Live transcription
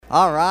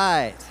All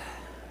right.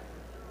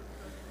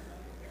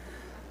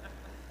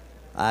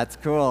 That's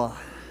cool.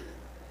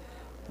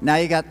 Now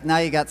you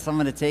got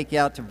someone to take you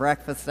out to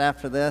breakfast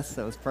after this.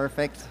 That was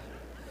perfect.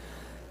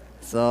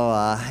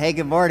 So, hey,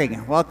 good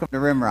morning. Welcome to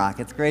Rimrock.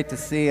 It's great to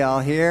see you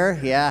all here.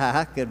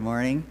 Yeah, good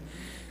morning.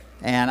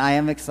 And I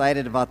am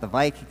excited about the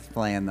Vikings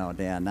playing, though,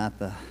 Dan. Not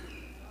the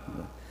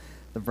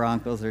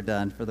Broncos are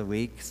done for the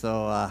week.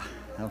 So,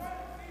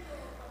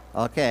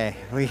 okay,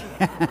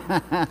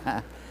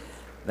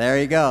 there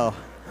you go.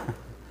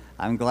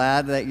 I'm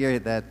glad that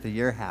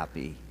you're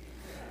happy.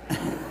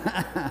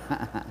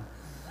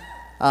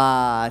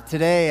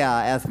 Today,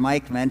 as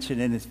Mike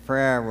mentioned in his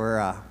prayer,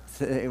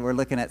 we're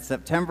looking at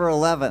September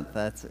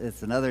 11th.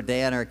 It's another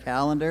day on our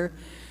calendar,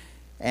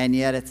 and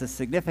yet it's a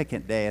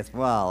significant day as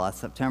well.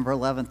 September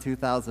 11th,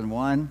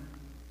 2001.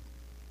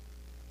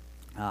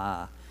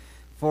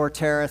 4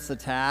 terrorist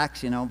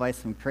attacks, by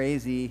some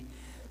crazy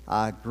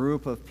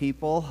group of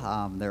people.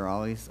 They're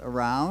always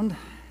around,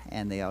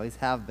 and they always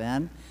have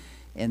been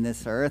in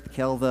this earth.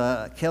 Killed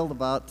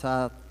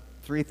about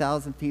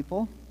 3,000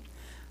 people.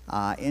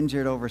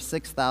 Injured over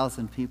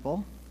 6,000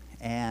 people,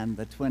 and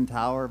the Twin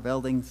Tower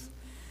buildings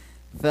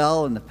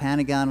fell, and the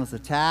Pentagon was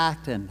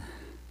attacked, and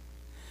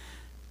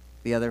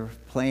the other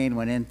plane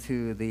went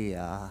into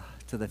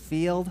to the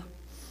field,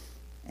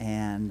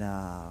 and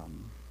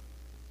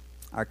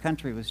our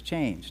country was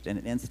changed in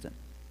an instant.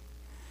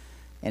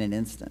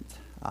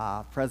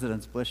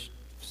 President Bush's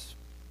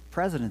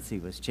presidency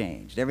was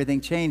changed.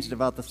 Everything changed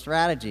about the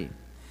strategy.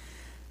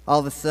 All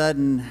of a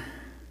sudden,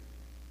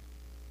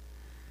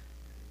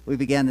 we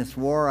began this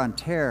war on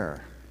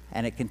terror,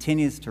 and it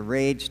continues to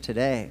rage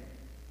today.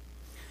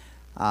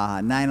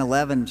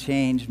 9/11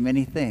 changed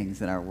many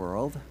things in our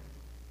world.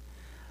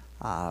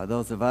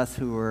 Those of us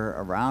who were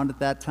around at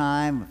that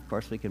time, of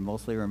course, we can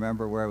mostly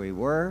remember where we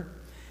were.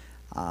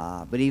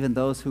 But even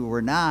those who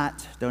were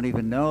not don't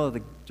even know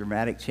the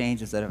dramatic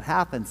changes that have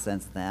happened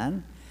since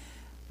then.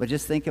 But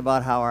just think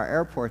about how our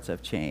airports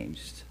have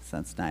changed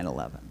since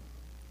 9/11.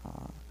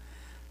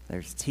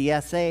 There's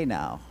TSA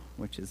now,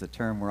 which is a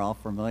term we're all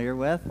familiar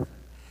with,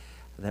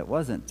 that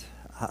wasn't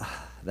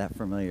that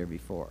familiar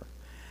before.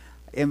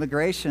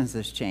 Immigration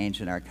has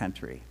changed in our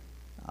country.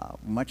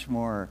 Much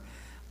more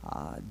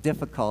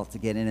difficult to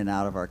get in and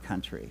out of our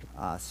country.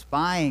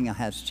 Spying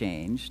has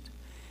changed,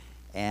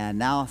 and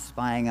now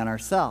spying on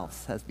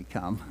ourselves has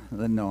become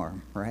the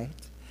norm,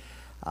 right?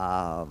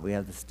 We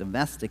have this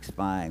domestic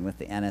spying with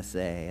the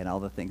NSA and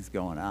all the things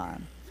going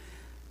on.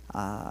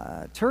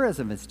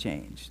 Tourism has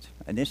changed.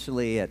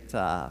 Initially, it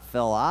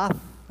fell off,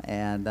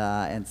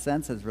 and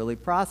since has really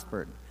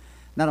prospered,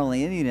 not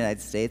only in the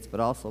United States, but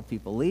also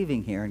people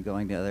leaving here and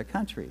going to other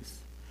countries.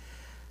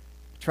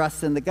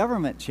 Trust in the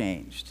government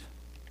changed.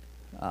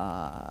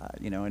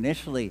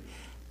 Initially,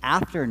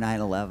 after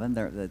 9/11,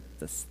 there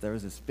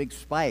was this big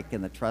spike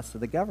in the trust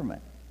of the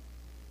government.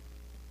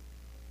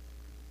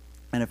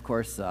 And of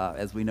course,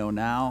 as we know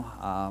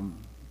now,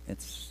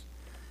 it's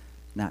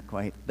not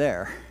quite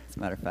there. As a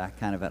matter of fact,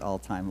 kind of at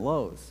all-time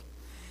lows.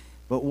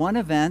 But one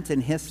event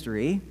in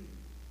history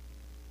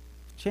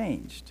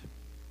changed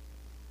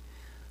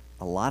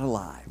a lot of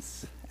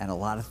lives and a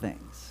lot of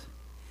things.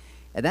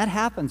 And that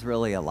happens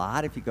really a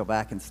lot. If you go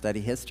back and study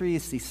history, you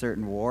see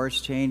certain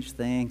wars change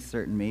things,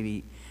 certain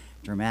maybe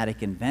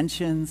dramatic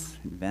inventions,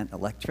 invent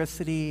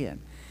electricity and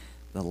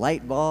the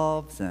light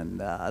bulbs and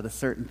the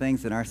certain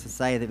things in our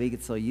society that we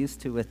get so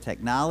used to with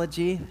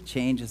technology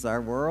changes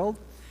our world.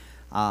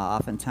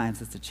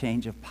 Oftentimes it's a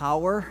change of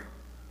power,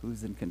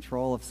 who's in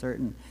control of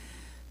certain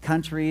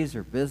countries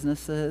or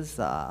businesses.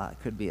 It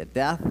could be a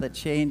death that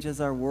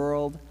changes our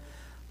world.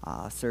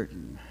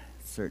 Certain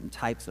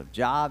types of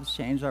jobs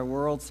change our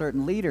world.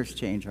 Certain leaders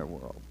change our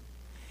world.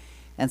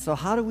 And so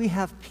how do we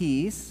have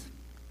peace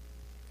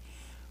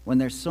when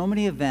there's so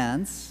many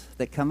events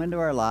that come into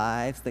our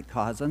lives that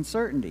cause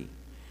uncertainty,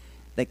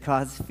 that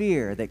cause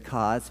fear, that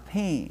cause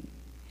pain?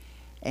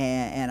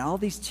 And all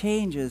these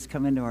changes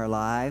come into our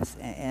lives,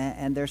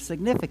 and they're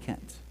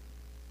significant.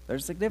 They're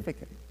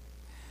significant.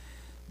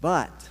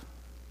 But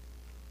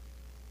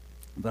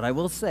I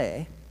will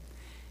say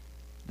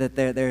that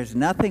there's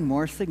nothing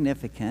more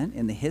significant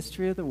in the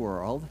history of the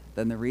world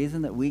than the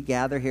reason that we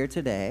gather here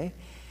today,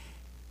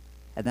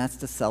 and that's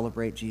to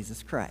celebrate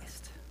Jesus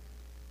Christ.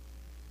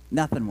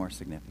 Nothing more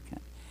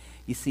significant.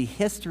 You see,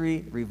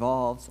 history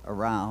revolves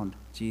around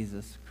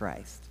Jesus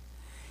Christ.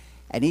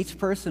 And each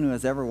person who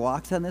has ever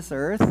walked on this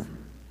earth,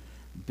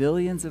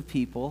 billions of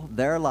people,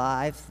 their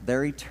lives,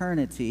 their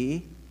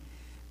eternity,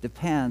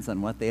 depends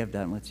on what they have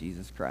done with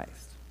Jesus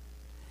Christ.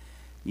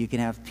 You can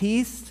have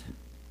peace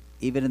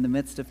even in the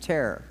midst of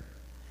terror.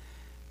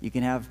 You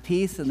can have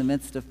peace in the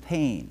midst of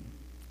pain.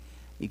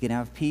 You can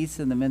have peace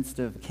in the midst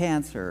of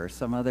cancer or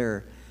some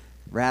other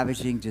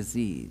ravaging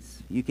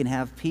disease. You can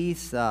have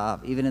peace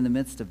even in the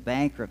midst of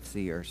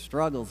bankruptcy or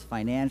struggles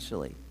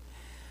financially.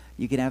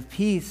 You can have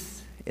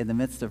peace in the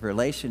midst of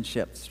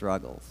relationship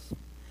struggles.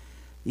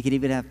 You can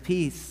even have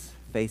peace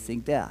facing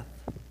death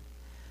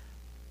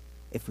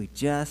if we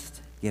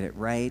just get it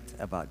right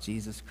about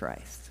Jesus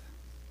Christ.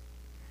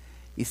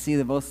 You see,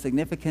 the most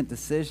significant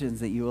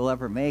decisions that you will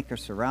ever make are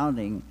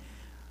surrounding,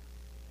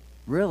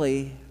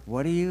 really,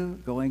 what are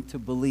you going to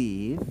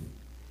believe,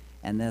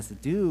 and this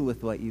do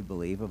with what you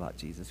believe about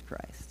Jesus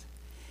Christ.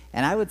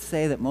 And I would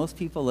say that most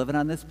people living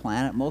on this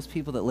planet, most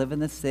people that live in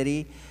this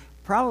city,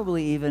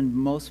 probably even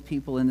most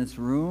people in this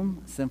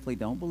room, simply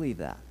don't believe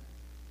that.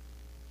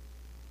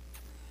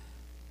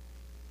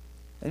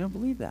 They don't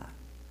believe that.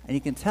 And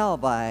you can tell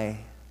by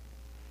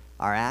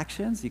our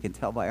actions, you can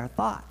tell by our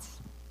thoughts.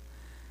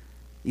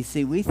 You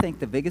see, we think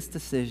the biggest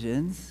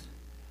decisions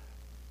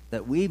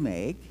that we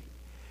make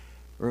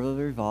will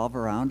revolve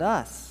around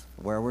us,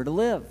 where we're to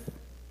live,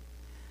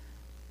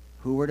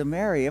 who we're to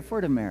marry, if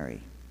we're to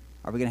marry.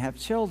 Are we going to have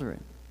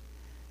children?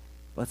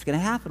 What's going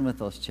to happen with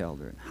those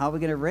children? How are we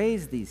going to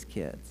raise these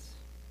kids?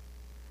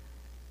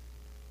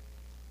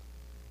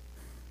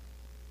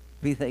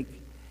 We think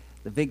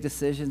the big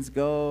decisions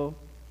go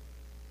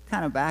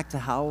kind of back to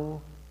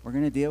how we're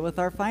going to deal with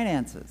our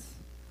finances.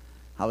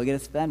 How are we going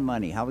to spend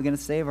money? How are we going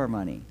to save our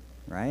money?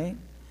 Right?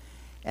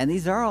 And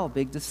these are all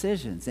big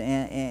decisions,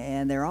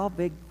 and they're all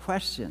big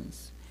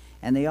questions.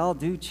 And they all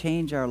do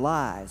change our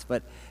lives,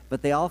 but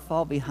they all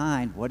fall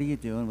behind, what are you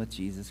doing with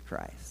Jesus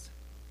Christ?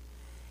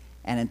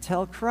 And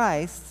until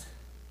Christ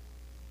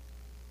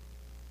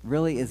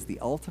really is the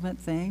ultimate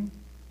thing,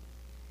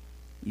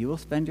 you will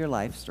spend your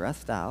life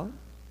stressed out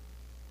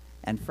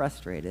and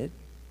frustrated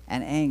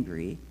and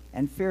angry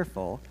and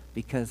fearful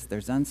because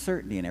there's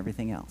uncertainty in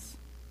everything else.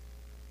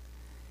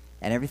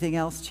 And everything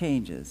else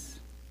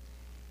changes.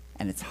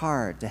 And it's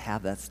hard to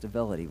have that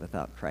stability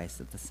without Christ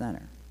at the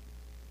center.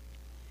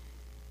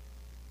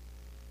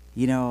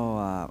 You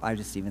know, I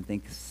just even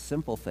think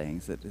simple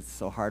things that it's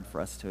so hard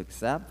for us to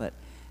accept, but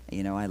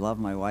you know, I love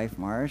my wife,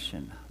 Marsh,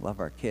 and love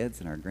our kids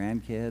and our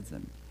grandkids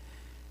and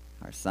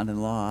our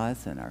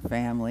son-in-laws and our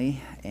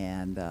family.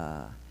 And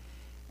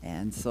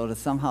so to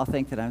somehow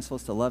think that I'm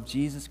supposed to love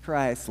Jesus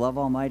Christ, love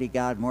Almighty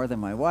God more than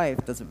my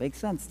wife, doesn't make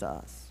sense to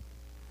us.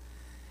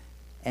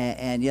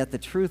 And yet the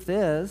truth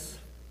is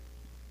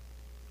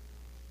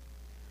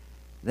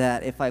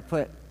that if I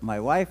put my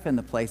wife in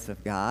the place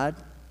of God,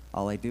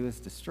 all I do is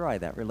destroy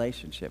that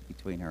relationship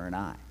between her and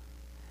I,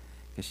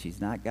 because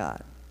she's not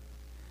God.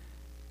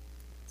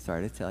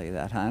 Sorry to tell you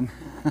that, hon.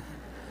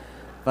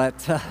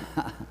 But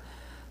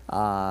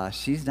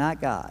she's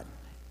not God.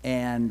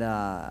 And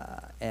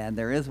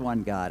there is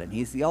one God, and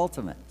He's the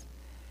ultimate.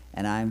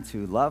 And I'm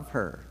to love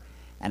her.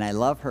 And I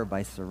love her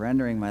by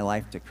surrendering my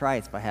life to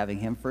Christ, by having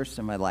Him first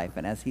in my life.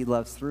 And as He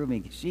loves through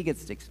me, she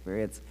gets to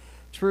experience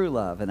true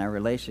love, and our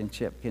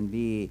relationship can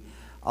be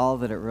all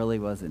that it really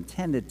was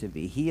intended to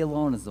be. He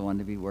alone is the one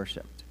to be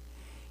worshiped.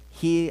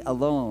 He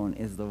alone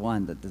is the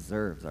one that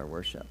deserves our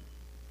worship.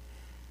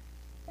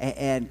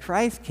 And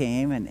Christ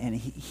came, and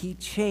he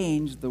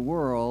changed the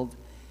world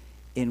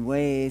in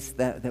ways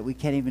that we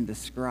can't even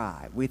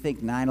describe. We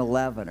think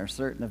 9/11 or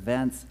certain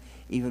events,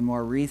 even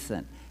more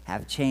recent,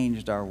 have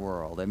changed our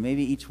world. And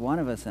maybe each one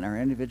of us in our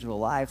individual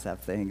lives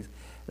have things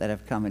that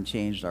have come and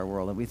changed our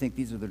world. And we think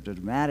these are the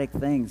dramatic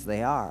things.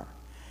 They are.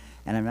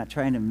 And I'm not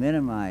trying to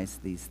minimize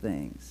these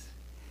things.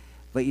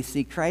 But you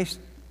see, Christ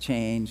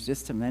changed,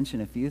 just to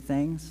mention a few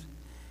things,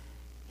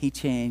 He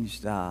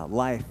changed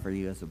life for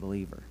you as a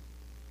believer.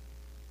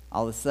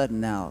 All of a sudden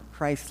now,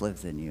 Christ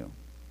lives in you.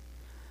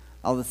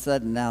 All of a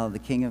sudden now, the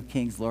King of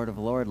Kings, Lord of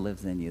Lords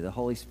lives in you. The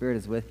Holy Spirit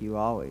is with you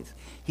always.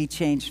 He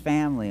changed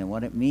family and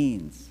what it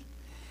means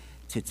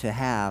to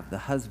have the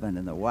husband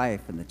and the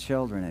wife and the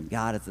children, and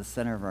God as the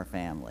center of our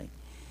family.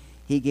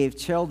 He gave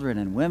children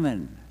and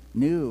women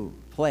new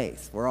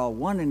place. We're all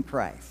one in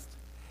Christ.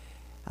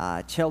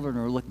 Children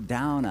were looked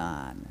down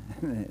on.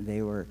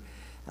 They were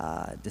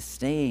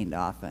disdained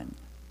often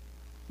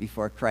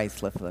before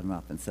Christ lifted them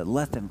up and said,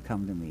 let them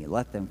come to me,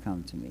 let them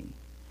come to me.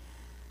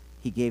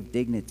 He gave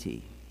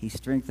dignity. He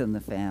strengthened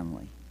the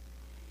family.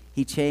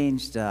 He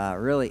changed,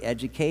 really,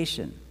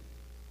 education,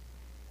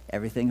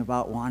 everything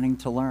about wanting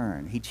to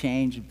learn. He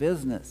changed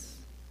business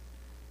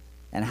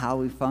and how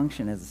we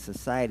function as a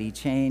society. He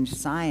changed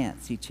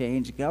science. He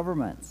changed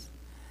governments.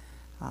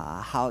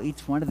 How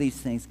each one of these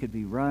things could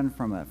be run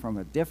from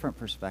a different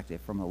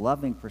perspective, from a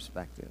loving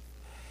perspective.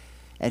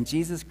 And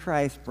Jesus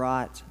Christ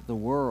brought the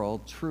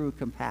world true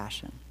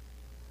compassion,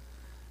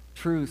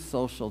 true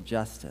social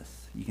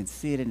justice. You can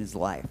see it in His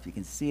life. You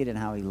can see it in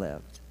how He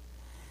lived.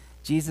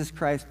 Jesus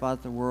Christ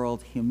brought the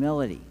world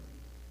humility.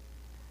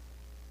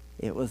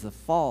 It was a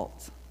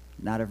fault,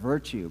 not a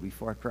virtue,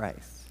 before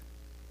Christ.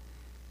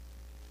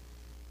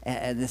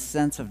 And this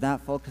sense of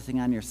not focusing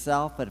on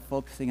yourself, but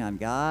focusing on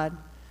God,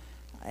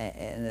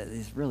 and it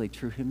is really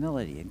true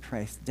humility. And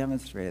Christ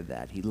demonstrated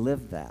that. He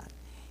lived that.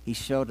 He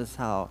showed us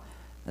how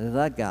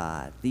the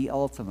God, the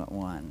ultimate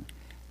one,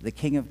 the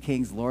King of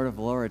Kings, Lord of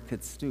Lords,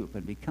 could stoop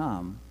and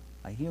become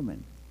a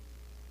human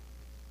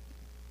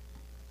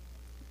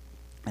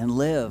and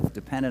live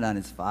dependent on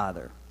His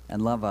Father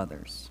and love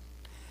others.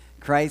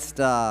 Christ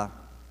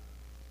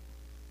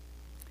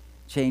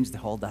changed the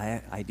whole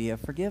idea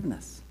of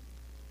forgiveness.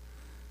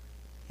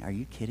 Are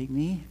you kidding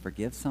me?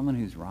 Forgive someone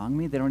who's wronged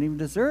me? They don't even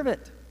deserve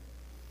it.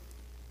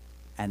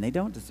 and they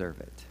don't deserve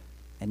it.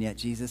 And yet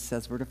Jesus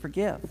says we're to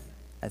forgive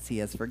as he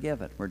has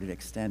forgiven. We're to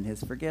extend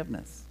his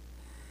forgiveness.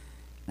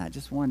 Not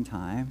just one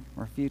time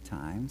or a few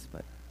times,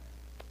 but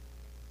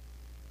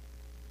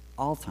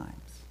all times.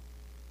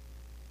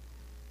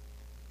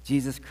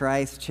 Jesus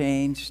Christ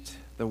changed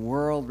the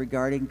world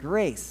regarding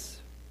grace.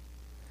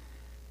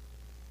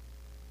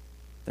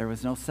 There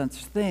was no such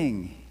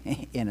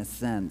thing, in a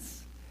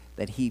sense,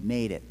 that he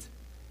made it.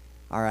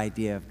 Our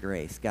idea of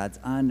grace, God's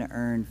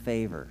unearned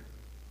favor.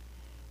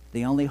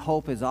 The only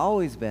hope has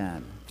always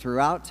been,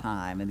 throughout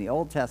time, in the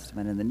Old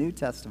Testament and the New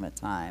Testament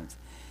times,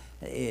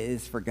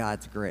 is for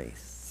God's grace.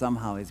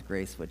 Somehow his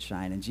grace would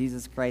shine. And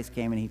Jesus Christ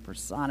came and he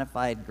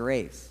personified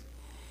grace.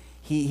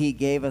 He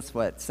gave us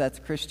what sets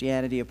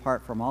Christianity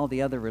apart from all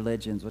the other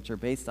religions, which are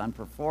based on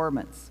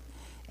performance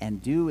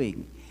and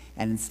doing.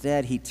 And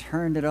instead, he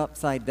turned it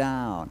upside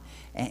down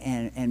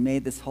and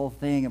made this whole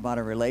thing about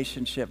a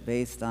relationship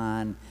based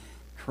on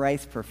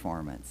Christ's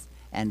performance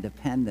and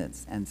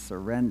dependence and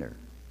surrender.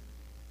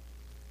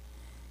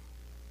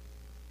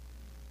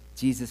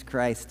 Jesus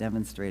Christ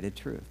demonstrated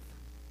truth.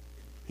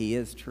 He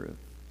is truth.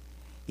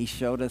 He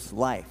showed us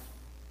life.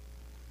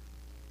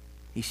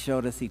 He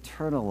showed us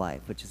eternal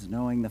life, which is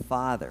knowing the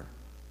Father.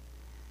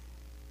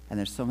 And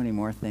there's so many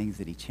more things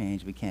that he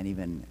changed we can't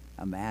even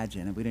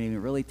imagine, and we don't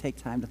even really take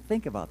time to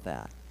think about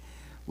that.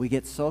 We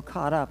get so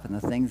caught up in the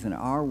things in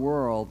our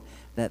world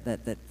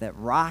that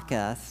rock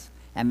us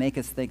and make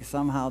us think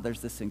somehow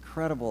there's this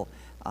incredible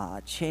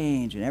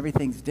change and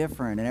everything's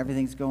different and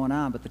everything's going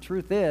on. But the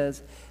truth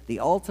is,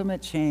 the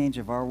ultimate change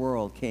of our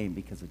world came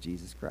because of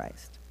Jesus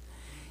Christ.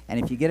 And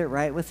if you get it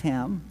right with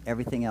him,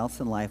 everything else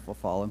in life will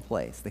fall in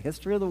place. The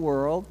history of the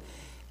world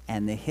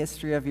and the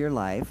history of your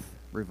life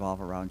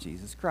revolve around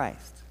Jesus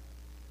Christ.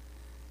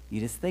 You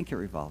just think it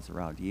revolves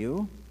around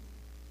you.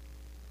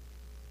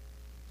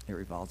 It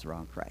revolves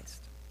around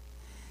Christ.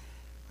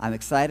 I'm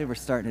excited. We're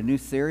starting a new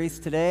series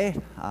today,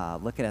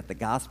 looking at the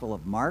Gospel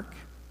of Mark.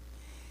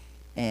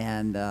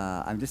 And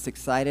I'm just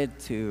excited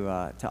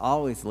to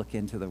always look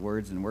into the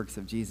words and works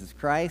of Jesus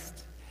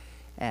Christ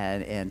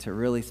and to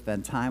really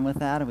spend time with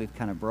that. And we've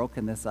kind of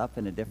broken this up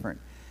into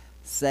different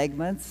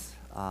segments.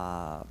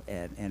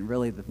 And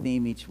really the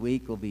theme each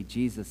week will be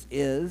Jesus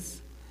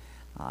is,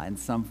 in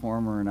some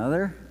form or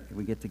another.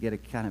 We get to get a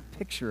kind of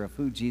picture of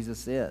who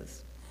Jesus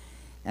is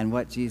and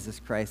what Jesus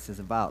Christ is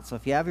about. So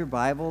if you have your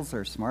Bibles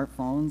or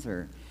smartphones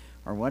or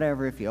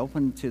whatever, if you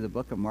open to the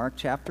book of Mark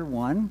chapter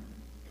 1,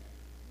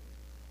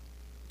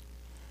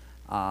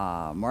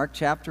 Mark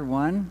chapter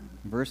 1,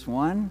 verse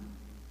 1,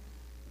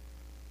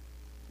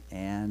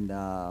 and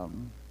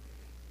I'm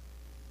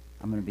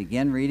going to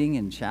begin reading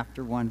in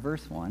chapter 1,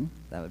 verse 1.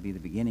 That would be the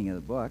beginning of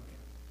the book.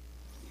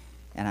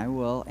 And I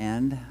will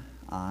end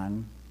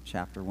on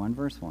chapter 1,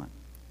 verse 1.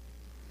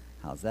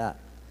 How's that?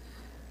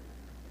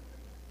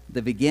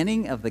 The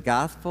beginning of the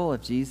gospel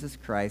of Jesus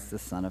Christ, the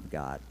Son of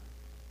God.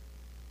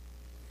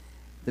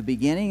 The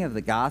beginning of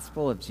the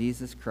gospel of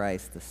Jesus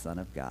Christ, the Son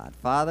of God.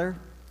 Father,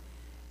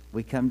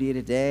 we come to you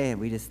today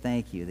and we just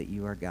thank you that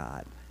you are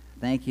God.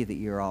 Thank you that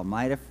you're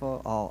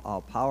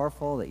all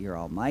powerful, that you're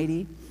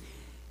almighty.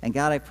 And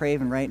God, I pray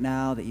even right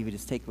now that you would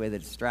just take away the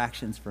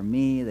distractions from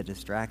me, the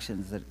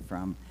distractions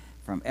from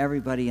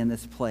everybody in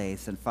this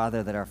place. And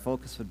Father, that our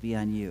focus would be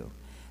on you,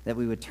 that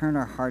we would turn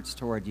our hearts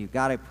toward you.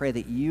 God, I pray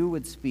that you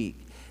would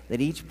speak, that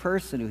each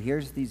person who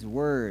hears these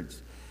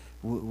words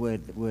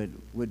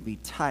would be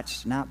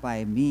touched, not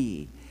by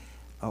me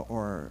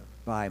or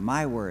by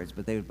my words,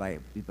 but they would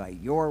be by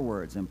your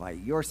words and by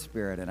your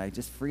Spirit. And I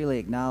just freely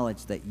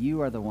acknowledge that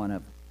you are the one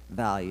of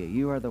value.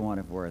 You are the one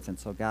of worth. And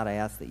so, God, I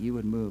ask that you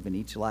would move in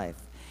each life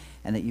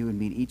and that you would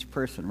meet each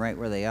person right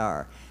where they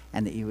are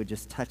and that you would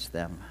just touch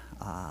them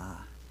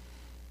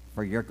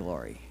for your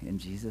glory. In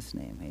Jesus'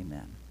 name,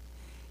 amen.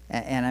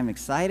 And I'm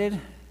excited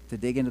to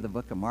dig into the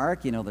book of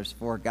Mark. You know, there's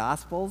 4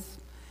 Gospels.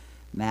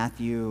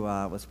 Matthew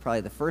was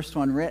probably the first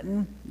one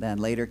written. Then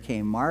later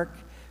came Mark,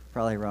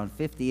 probably around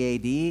 50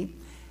 A.D.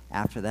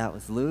 After that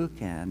was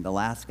Luke, and the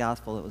last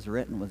gospel that was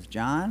written was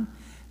John.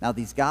 Now,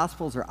 these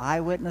gospels are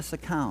eyewitness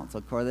accounts.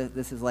 Of course,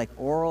 this is like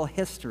oral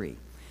history.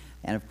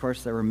 And of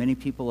course, there were many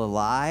people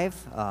alive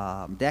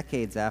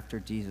decades after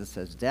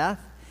Jesus'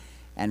 death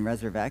and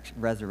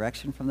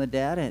resurrection from the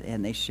dead,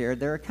 and they shared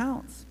their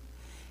accounts.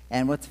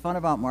 And what's fun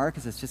about Mark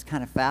is it's just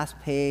kind of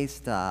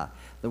fast-paced. The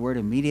word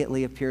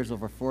immediately appears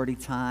over 40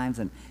 times,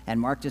 and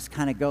Mark just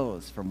kind of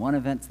goes from one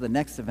event to the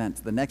next event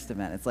to the next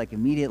event. It's like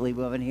immediately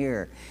moving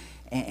here.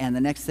 And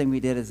the next thing we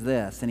did is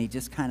this, and he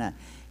just kind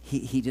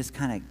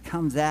of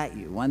comes at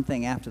you, one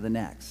thing after the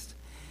next.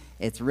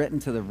 It's written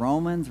to the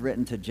Romans,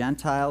 written to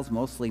Gentiles,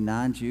 mostly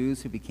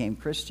non-Jews who became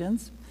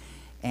Christians.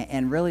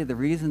 And really the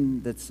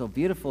reason that's so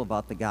beautiful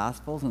about the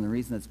Gospels and the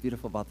reason that's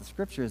beautiful about the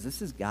Scripture is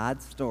this is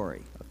God's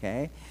story,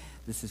 okay?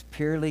 This is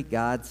purely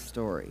God's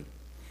story.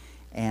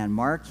 And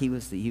Mark, he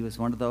was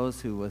one of those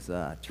who was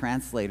a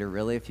translator,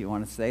 really, if you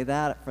want to say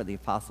that, for the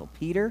Apostle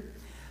Peter.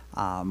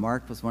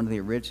 Mark was one of the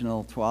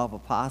original 12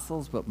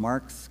 apostles, but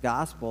Mark's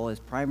gospel is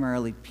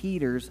primarily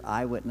Peter's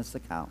eyewitness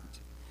account.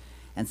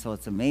 And so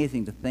it's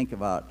amazing to think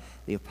about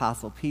the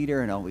Apostle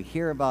Peter and all we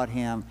hear about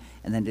him,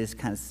 and then just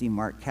kind of see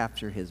Mark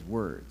capture his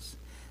words.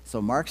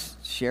 So Mark's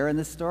sharing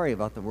this story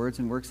about the words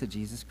and works of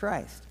Jesus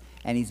Christ.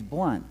 And he's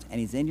blunt, and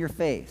he's in your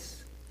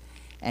face.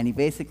 And he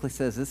basically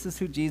says, this is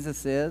who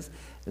Jesus is.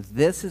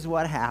 This is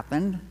what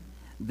happened.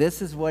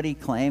 This is what he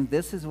claimed.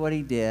 This is what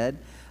he did.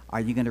 Are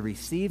you going to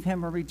receive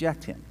him or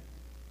reject him?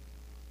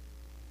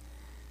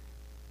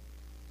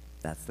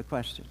 That's the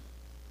question.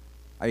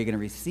 Are you going to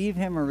receive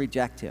him or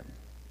reject him?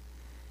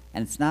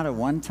 And it's not a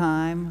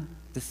one-time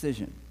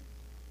decision.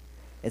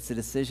 It's a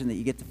decision that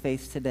you get to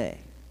face today.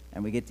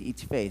 And we get to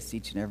each face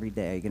each and every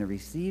day. Are you going to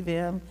receive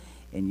him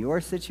in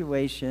your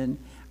situation?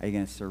 Are you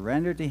going to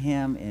surrender to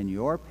him in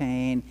your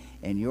pain,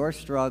 in your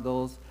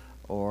struggles?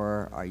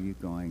 Or are you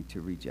going to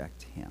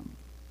reject him?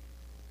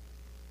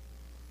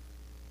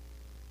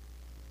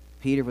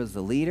 Peter was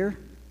the leader.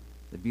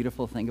 The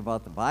beautiful thing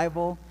about the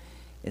Bible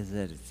is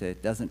that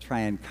it doesn't try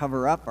and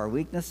cover up our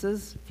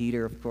weaknesses.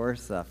 Peter, of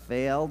course,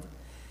 failed,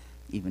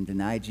 even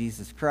denied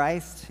Jesus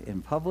Christ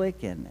in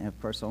public, and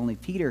of course only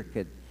Peter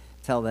could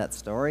tell that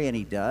story, and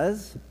he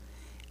does.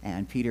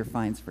 And Peter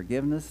finds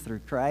forgiveness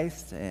through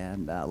Christ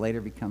and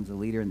later becomes a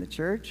leader in the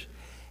church.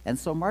 And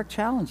so Mark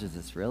challenges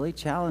us, really,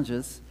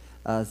 challenges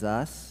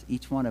us,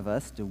 each one of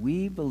us, do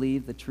we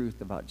believe the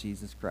truth about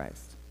Jesus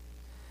Christ?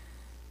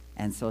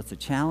 And so it's a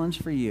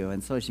challenge for you.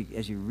 And so as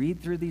you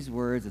read through these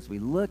words, as we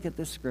look at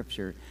this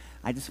scripture,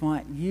 I just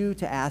want you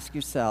to ask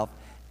yourself,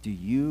 do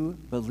you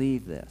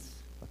believe this?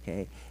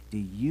 Okay? Do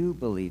you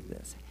believe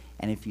this?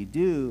 And if you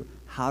do,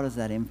 how does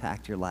that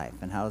impact your life?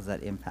 And how does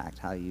that impact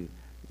how you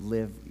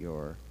live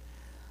your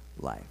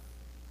life?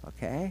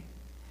 Okay?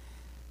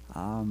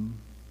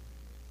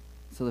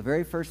 So the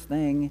very first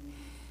thing,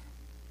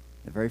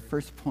 the very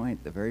first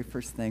point, the very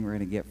first thing we're going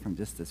to get from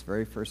just this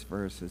very first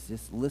verse is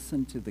just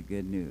listen to the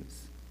good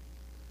news.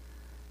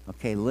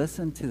 Okay,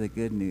 listen to the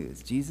good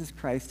news. Jesus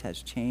Christ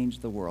has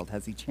changed the world.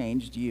 Has he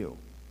changed you?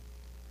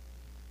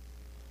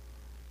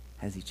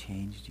 Has he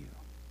changed you?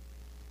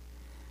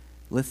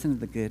 Listen to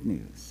the good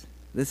news.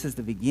 This is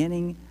the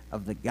beginning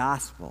of the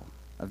gospel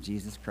of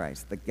Jesus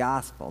Christ. The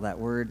gospel, that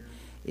word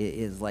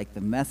is like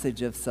the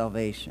message of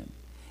salvation.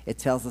 It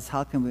tells us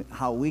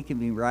how we can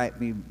be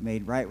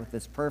made right with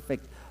this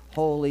perfect,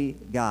 holy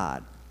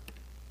God.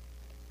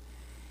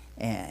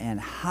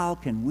 And how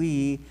can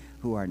we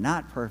who are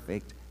not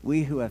perfect,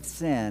 we who have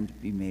sinned,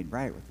 be made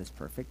right with this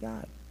perfect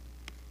God?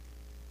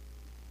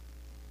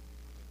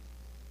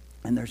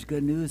 And there's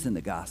good news in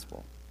the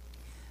gospel.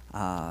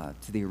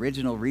 To the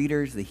original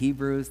readers, the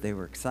Hebrews, they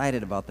were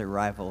excited about the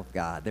arrival of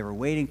God. They were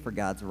waiting for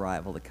God's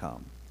arrival to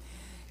come.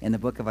 In the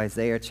book of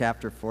Isaiah,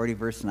 chapter 40,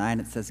 verse 9,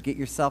 it says, "Get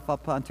yourself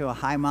up onto a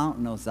high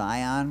mountain, O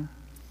Zion.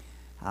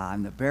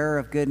 I'm the bearer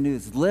of good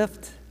news.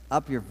 Lift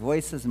up your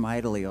voices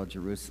mightily, O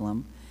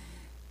Jerusalem."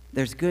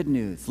 There's good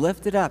news.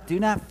 Lift it up. Do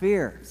not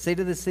fear. Say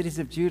to the cities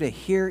of Judah,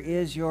 here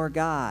is your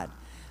God.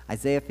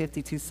 Isaiah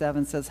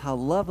 52:7 says, "How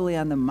lovely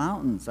on the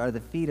mountains are the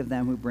feet of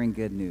them who bring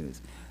good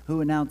news, who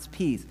announce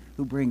peace,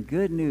 who bring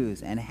good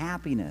news and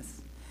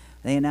happiness.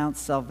 They announce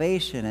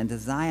salvation, and to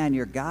Zion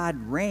your God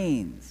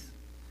reigns."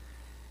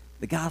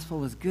 The gospel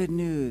was good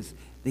news.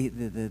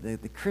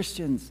 The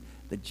Christians,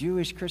 the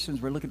Jewish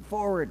Christians, were looking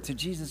forward to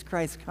Jesus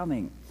Christ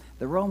coming.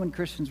 The Roman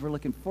Christians were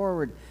looking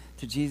forward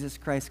to Jesus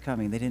Christ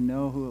coming. They didn't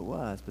know who it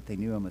was, but they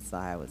knew a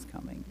Messiah was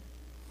coming.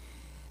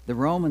 The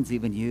Romans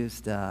even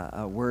used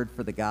a word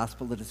for the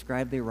gospel to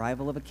describe the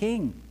arrival of a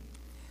king.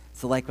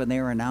 So like when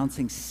they were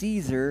announcing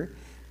Caesar,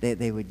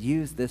 they would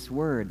use this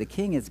word, the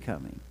king is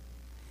coming.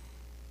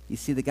 You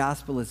see, the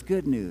gospel is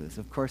good news.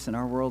 Of course, in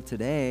our world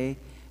today,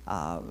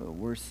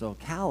 we're so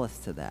callous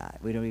to that.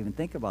 We don't even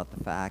think about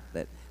the fact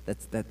that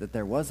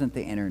there wasn't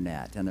the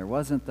internet, and there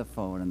wasn't the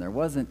phone, and there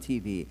wasn't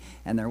TV,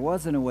 and there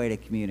wasn't a way to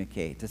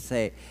communicate, to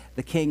say,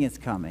 the king is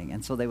coming.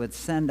 And so they would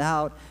send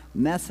out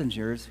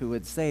messengers who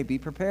would say, be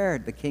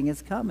prepared, the king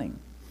is coming.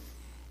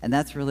 And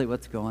that's really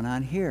what's going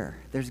on here.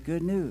 There's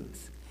good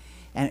news.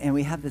 And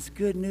we have this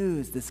good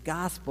news, this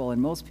gospel,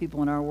 and most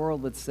people in our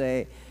world would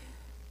say,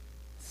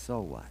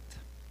 so what?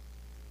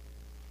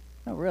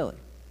 No, really.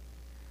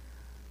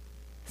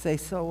 Say,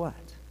 so what?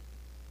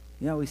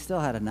 You know, we still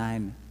had a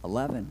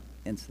 9/11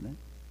 incident.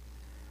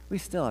 We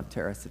still have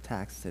terrorist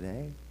attacks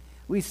today.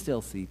 We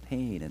still see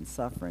pain and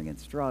suffering and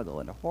struggle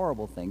and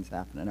horrible things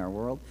happen in our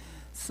world.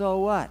 So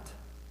what?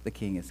 The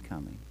king is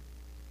coming.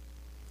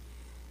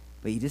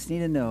 But you just need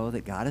to know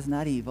that God is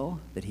not evil,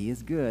 that he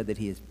is good, that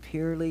he is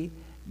purely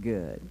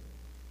good.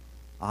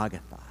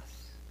 Agathos.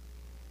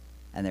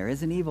 And there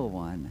is an evil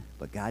one,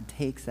 but God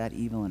takes that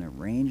evil and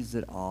arranges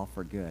it all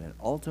for good. And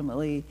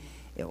ultimately,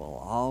 it will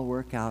all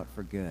work out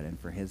for good and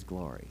for his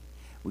glory.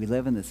 We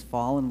live in this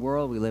fallen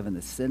world. We live in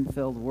this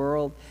sin-filled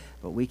world.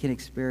 But we can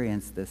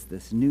experience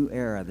this new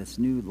era, this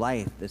new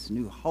life, this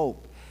new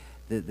hope,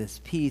 this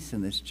peace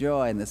and this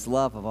joy and this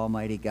love of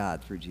Almighty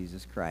God through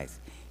Jesus Christ.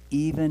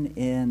 Even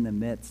in the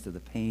midst of the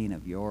pain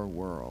of your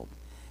world,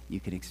 you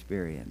can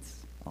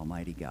experience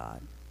Almighty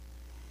God.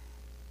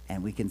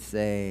 And we can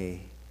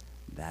say,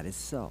 that is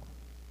so.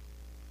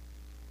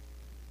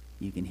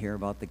 You can hear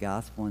about the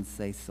gospel and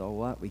say, so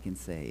what? We can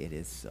say, it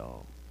is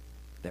so.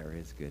 There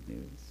is good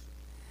news.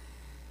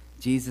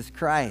 Jesus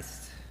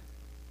Christ,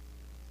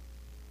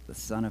 the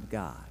Son of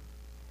God.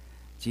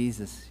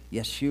 Jesus,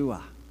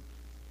 Yeshua.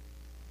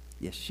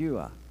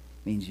 Yeshua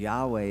means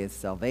Yahweh is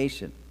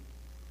salvation.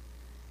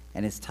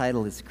 And his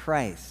title is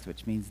Christ,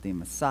 which means the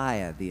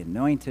Messiah, the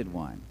anointed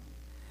one,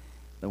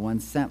 the one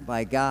sent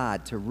by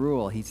God to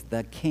rule. He's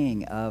the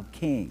King of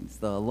kings,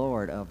 the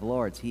Lord of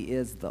lords. He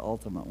is the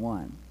ultimate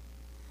one.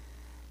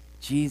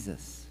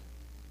 Jesus,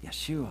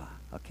 Yeshua,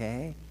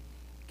 okay?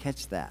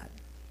 Catch that.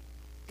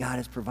 God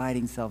is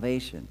providing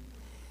salvation.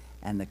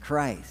 And the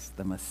Christ,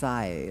 the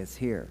Messiah, is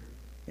here.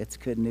 It's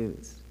good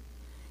news.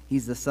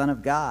 He's the Son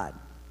of God,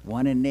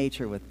 one in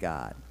nature with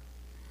God,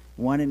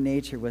 one in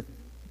nature with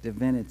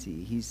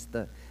divinity. He's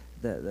the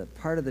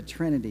part of the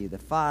Trinity, the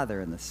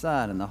Father and the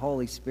Son and the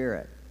Holy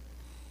Spirit.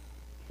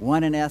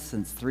 One in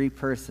essence, three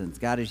persons.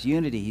 God is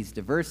unity, he's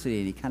diversity,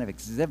 and he kind of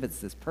exhibits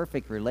this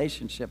perfect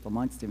relationship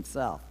amongst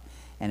himself.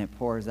 And it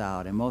pours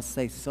out. And most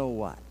say, so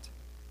what?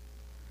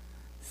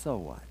 So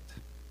what?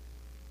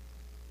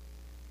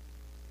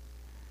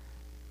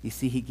 You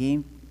see, he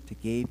came to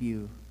give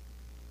you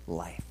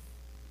life,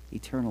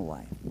 eternal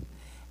life.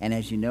 And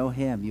as you know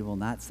him, you will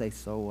not say,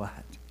 so what?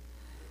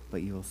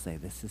 But you will say,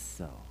 this is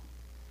so.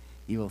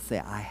 You will say,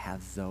 I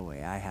have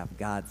Zoe. I have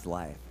God's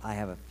life. I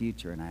have a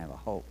future and I have a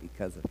hope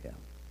because of him.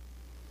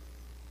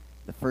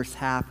 The first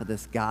half of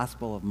this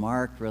Gospel of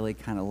Mark really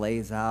kind of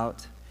lays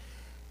out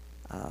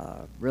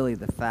really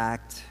the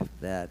fact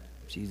that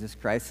Jesus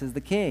Christ is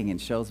the King, and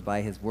shows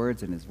by his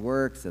words and his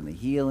works and the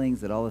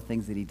healings and all the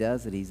things that he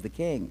does that he's the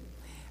King.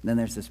 And then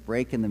there's this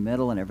break in the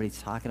middle, and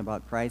everybody's talking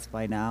about Christ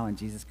by now, and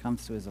Jesus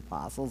comes to his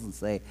apostles and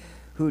say,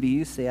 who do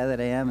you say that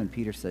I am? And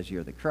Peter says,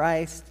 you're the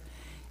Christ.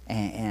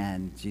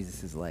 And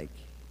Jesus is like,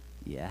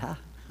 yeah,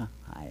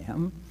 I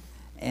am.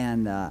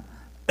 And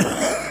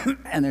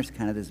and there's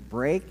kind of this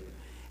break.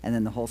 And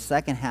then the whole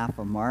second half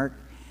of Mark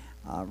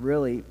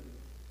really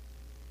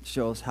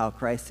shows how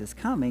Christ is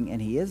coming,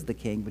 and he is the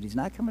King, but he's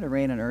not coming to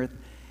reign on earth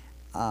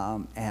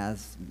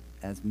as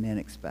men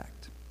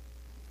expect.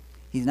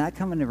 He's not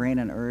coming to reign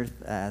on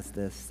earth as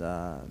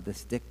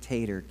this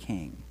dictator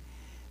king,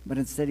 but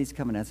instead he's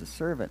coming as a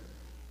servant.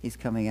 He's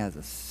coming as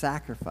a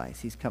sacrifice.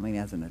 He's coming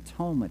as an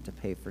atonement to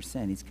pay for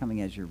sin. He's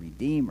coming as your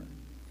Redeemer.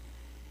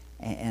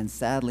 And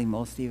sadly,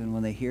 most even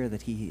when they hear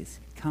that he is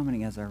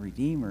coming as our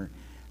Redeemer,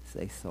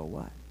 say, so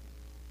what?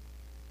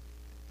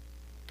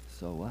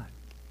 So what?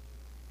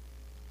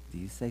 Do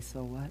you say,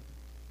 so what?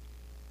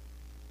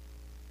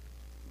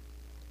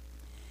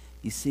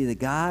 You see, the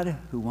God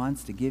who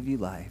wants to give you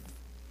life,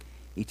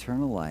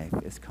 eternal life,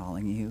 is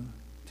calling you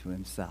to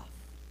himself.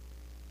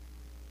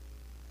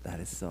 That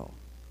is so.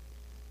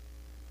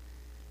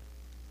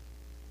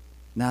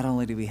 Not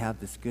only do we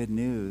have this good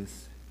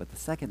news, but the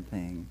second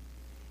thing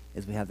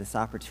is we have this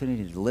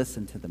opportunity to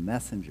listen to the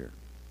messenger.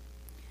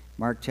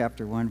 Mark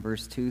chapter 1,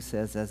 verse 2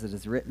 says, as it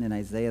is written in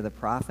Isaiah the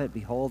prophet,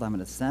 behold, I'm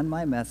going to send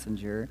my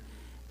messenger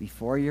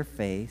before your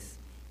face.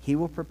 He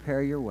will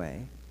prepare your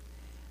way.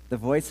 The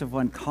voice of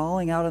one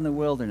calling out in the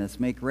wilderness,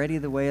 make ready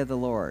the way of the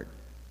Lord.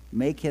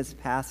 Make his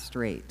path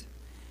straight.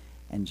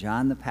 And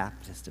John the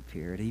Baptist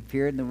appeared. He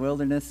appeared in the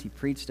wilderness. He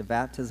preached a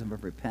baptism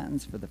of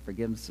repentance for the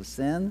forgiveness of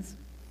sins.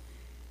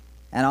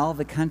 And all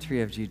the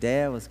country of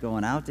Judea was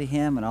going out to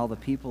him, and all the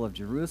people of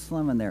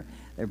Jerusalem, and they're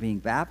being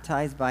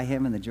baptized by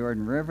him in the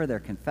Jordan River. They're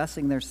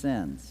confessing their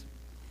sins.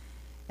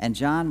 And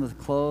John was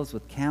clothed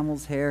with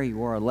camel's hair. He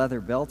wore a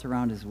leather belt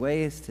around his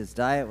waist. His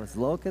diet was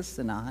locusts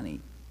and honey.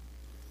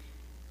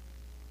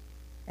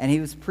 And he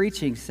was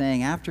preaching,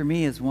 saying, after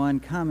me is one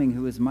coming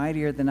who is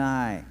mightier than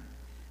I.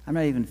 I'm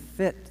not even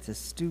fit to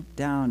stoop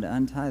down to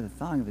untie the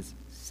thong of his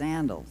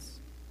sandals.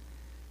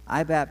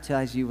 I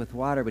baptize you with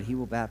water, but he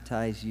will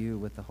baptize you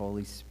with the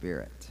Holy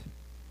Spirit.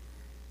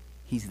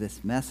 He's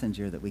this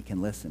messenger that we can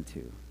listen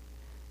to.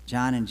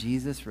 John and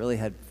Jesus really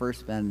had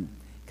first been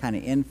kind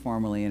of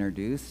informally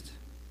introduced.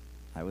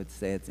 I would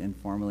say it's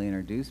informally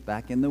introduced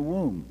back in the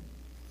womb,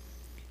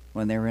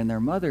 when they were in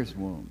their mother's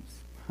wombs.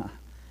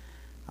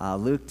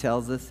 Luke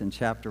tells us in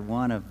chapter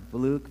 1 of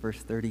Luke,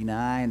 verse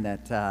 39,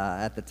 that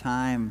at the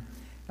time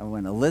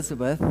when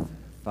Elizabeth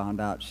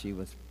found out she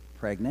was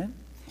pregnant,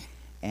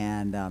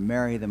 and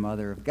Mary, the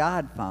mother of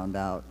God, found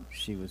out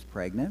she was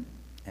pregnant,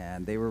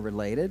 and they were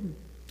related.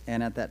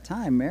 And at that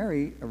time,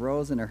 Mary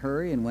arose in a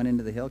hurry and went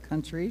into the hill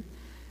country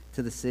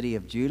to the city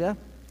of Judah,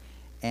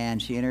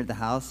 and she entered the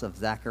house of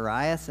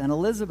Zacharias and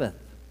Elizabeth.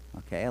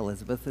 Okay,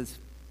 Elizabeth is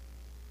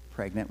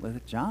pregnant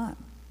with John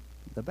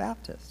the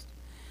Baptist.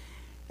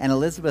 And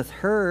Elizabeth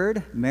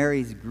heard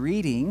Mary's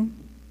greeting,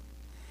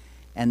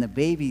 and the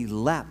baby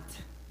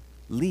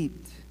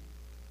leaped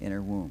in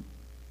her womb.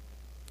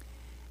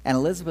 And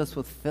Elizabeth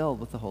was filled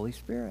with the Holy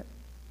Spirit.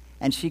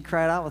 And she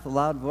cried out with a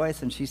loud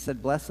voice, and she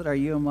said, blessed are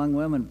you among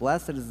women,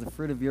 blessed is the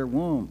fruit of your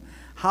womb.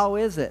 How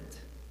is it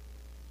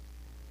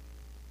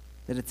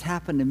that it's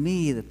happened to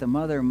me that the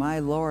mother of my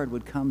Lord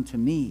would come to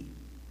me?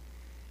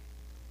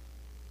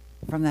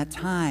 From that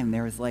time,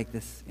 there was like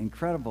this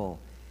incredible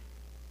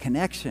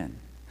connection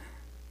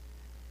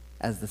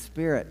as the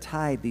Spirit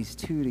tied these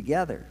two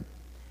together.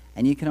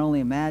 And you can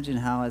only imagine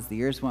how, as the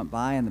years went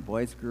by and the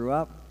boys grew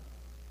up,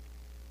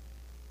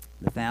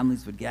 the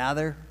families would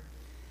gather,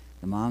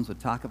 the moms would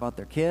talk about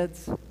their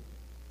kids,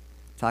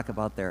 talk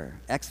about their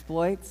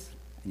exploits,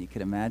 and you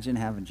could imagine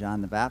having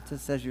John the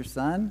Baptist as your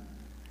son,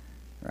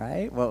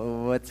 right?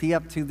 What's he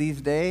up to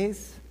these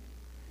days?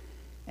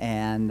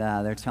 And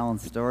they're telling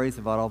stories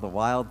about all the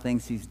wild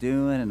things he's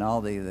doing and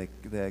all the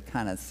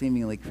kind of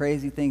seemingly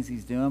crazy things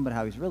he's doing, but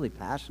how he's really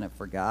passionate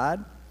for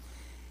God.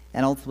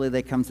 And ultimately,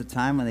 there comes a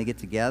time when they get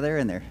together,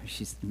 and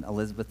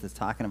Elizabeth is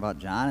talking about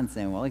John and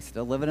saying, well, he's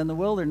still living in the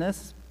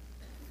wilderness,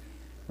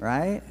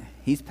 right?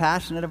 He's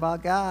passionate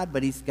about God,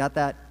 but he's got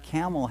that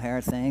camel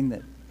hair saying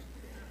that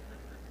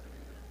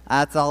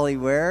that's all he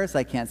wears.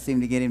 I can't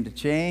seem to get him to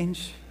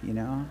change, you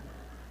know.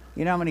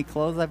 You know how many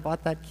clothes I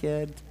bought that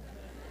kid?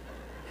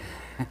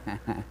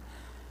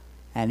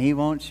 And he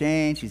won't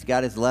change. He's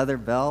got his leather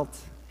belt.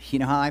 You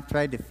know how I've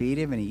tried to feed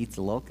him, and he eats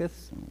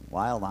locusts and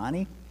wild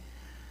honey?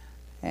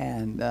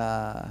 And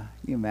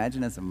you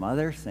imagine as a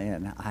mother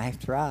saying, I've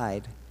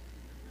tried.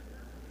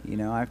 You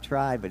know, I've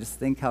tried, but just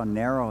think how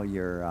narrow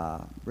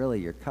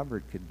your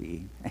cupboard could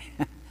be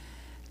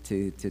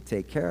to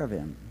take care of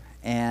him.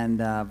 And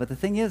but the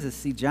thing is,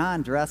 see,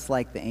 John dressed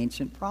like the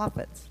ancient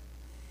prophets.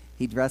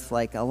 He dressed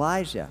like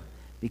Elijah,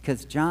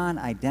 because John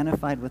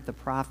identified with the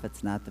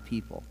prophets, not the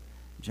people.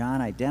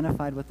 John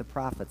identified with the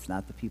prophets,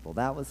 not the people.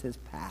 That was his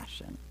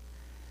passion,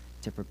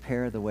 to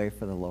prepare the way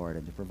for the Lord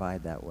and to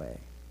provide that way.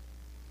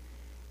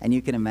 And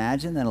you can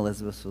imagine that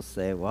Elizabeth will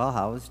say, well,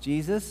 how was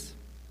Jesus?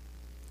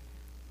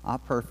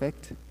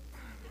 Perfect.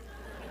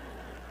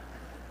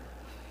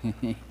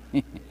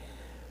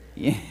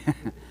 Yeah.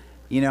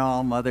 You know,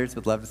 all mothers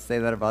would love to say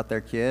that about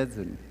their kids,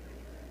 and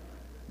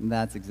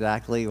that's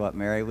exactly what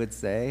Mary would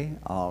say,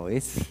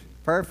 always.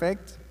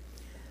 Perfect.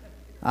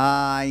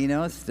 You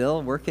know,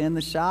 still working in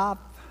the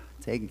shop,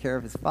 taking care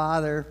of his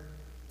father,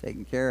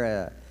 taking care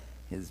of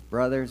his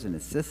brothers and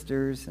his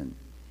sisters, and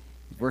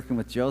working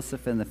with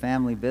Joseph in the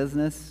family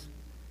business.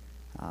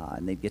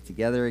 And they'd get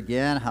together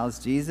again. How's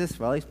Jesus?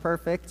 Well, he's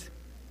perfect.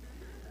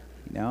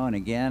 You know, and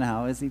again,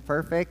 how is he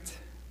perfect?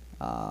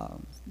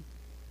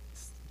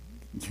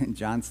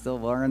 John's still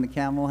wearing the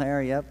camel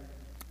hair, yep.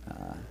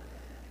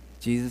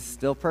 Jesus is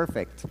still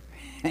perfect.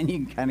 And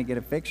you can kind of get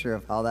a picture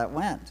of how that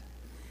went.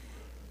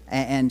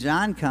 And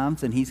John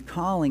comes, and he's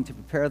calling to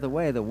prepare the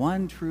way. The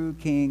one true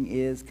king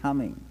is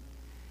coming.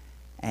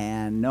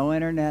 And no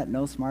internet,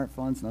 no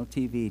smartphones, no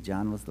TV.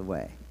 John was the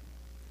way.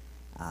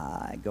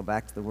 Go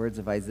back to the words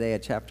of Isaiah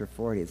chapter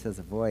 40. It says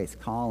a voice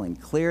calling,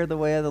 clear the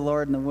way of the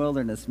Lord in the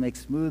wilderness, make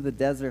smooth the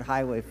desert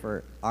highway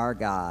for our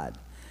God.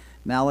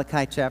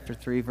 Malachi chapter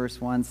 3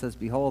 verse 1 says,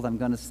 behold, I'm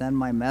going to send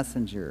my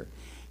messenger.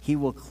 He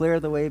will clear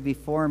the way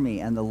before me,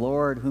 and the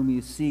Lord whom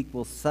you seek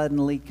will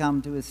suddenly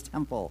come to his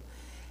temple.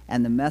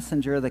 And the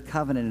messenger of the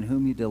covenant in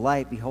whom you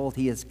delight, behold,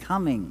 he is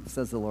coming,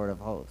 says the Lord of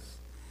hosts.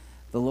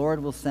 The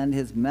Lord will send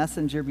his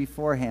messenger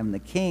before him. The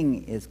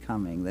king is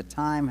coming. The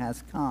time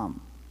has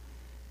come.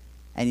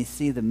 And you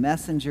see, the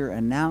messenger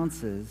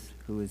announces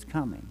who is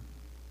coming.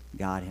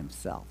 God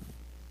himself.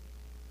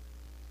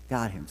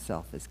 God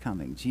himself is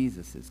coming.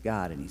 Jesus is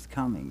God, and he's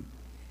coming.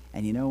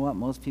 And you know what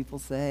most people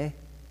say?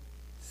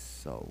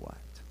 So what?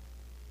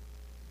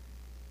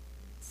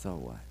 So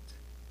what?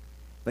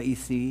 But you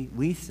see,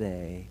 we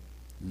say,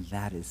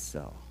 that is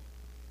so.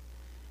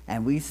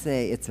 And we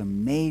say it's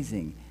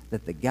amazing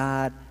that the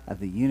God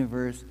of the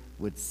universe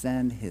would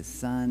send his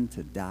son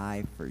to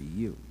die for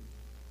you.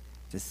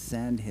 To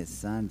send his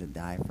son to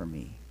die for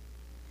me.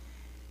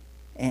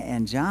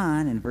 And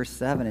John, in verse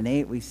 7 and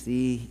 8, we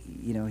see,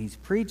 you know, he's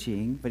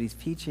preaching, but he's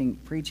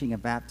preaching a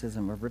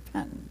baptism of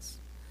repentance.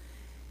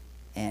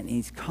 And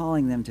he's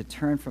calling them to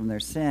turn from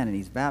their sin, and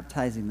he's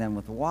baptizing them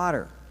with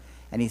water.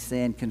 And he's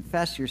saying,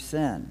 confess your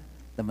sin.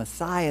 The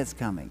Messiah is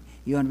coming.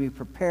 You want to be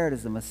prepared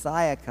as the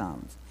Messiah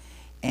comes.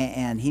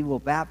 And he will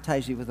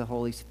baptize you with the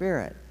Holy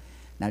Spirit.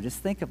 Now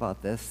just think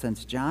about this.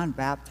 Since John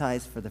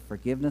baptized for the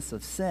forgiveness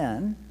of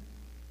sin,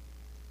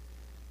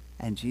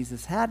 and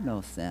Jesus had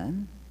no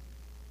sin,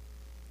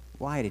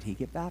 why did he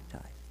get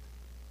baptized?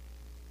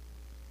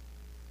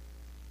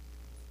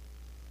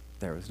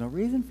 There was no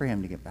reason for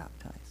him to get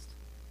baptized.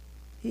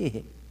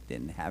 He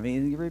didn't have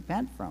anything to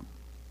repent from.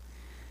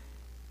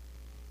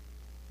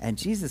 And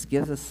Jesus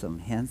gives us some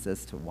hints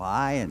as to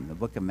why. In the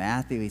book of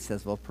Matthew, he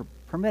says, well,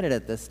 permit it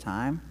at this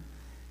time.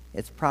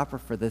 It's proper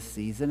for this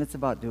season. It's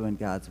about doing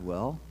God's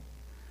will.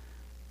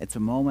 It's a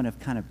moment of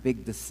kind of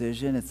big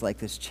decision. It's like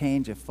this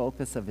change of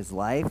focus of his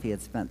life. He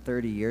had spent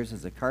 30 years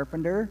as a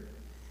carpenter,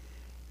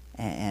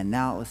 and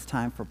now it was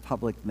time for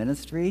public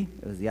ministry.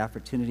 It was the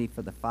opportunity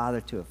for the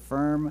Father to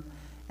affirm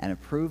and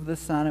approve the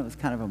Son. It was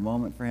kind of a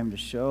moment for him to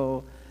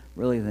show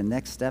really the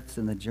next steps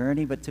in the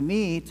journey. But to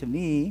me,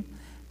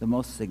 the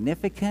most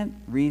significant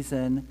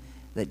reason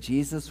that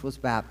Jesus was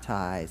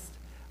baptized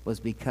was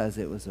because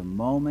it was a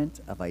moment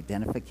of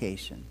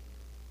identification.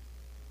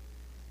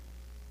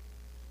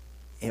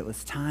 It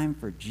was time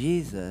for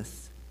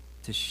Jesus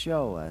to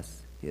show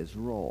us his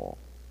role.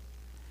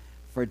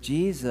 For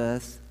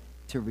Jesus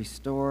to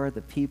restore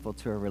the people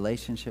to a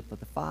relationship with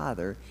the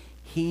Father,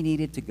 he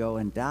needed to go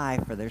and die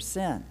for their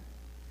sin.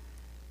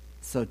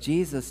 So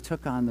Jesus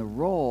took on the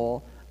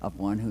role of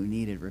one who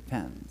needed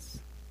repentance.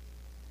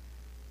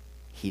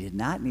 He did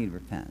not need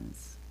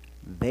repentance.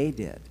 They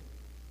did.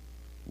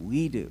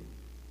 We do.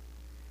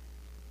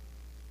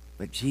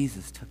 But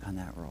Jesus took on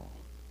that role.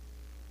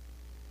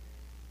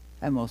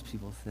 And most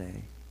people say,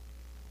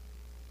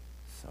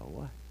 so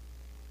what?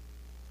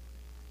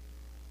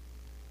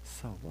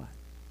 So what?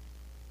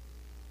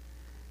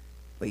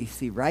 But you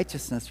see,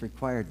 righteousness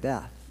required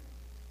death.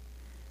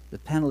 The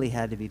penalty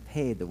had to be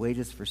paid. The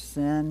wages for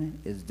sin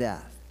is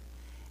death.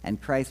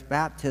 And Christ's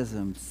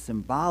baptism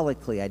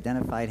symbolically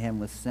identified him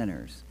with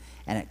sinners.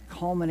 And it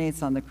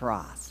culminates on the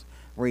cross,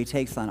 where he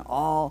takes on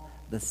all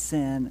the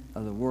sin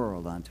of the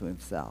world onto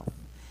himself.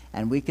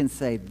 And we can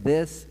say,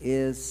 this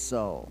is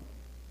so.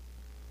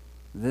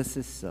 This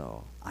is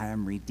so. I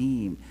am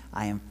redeemed.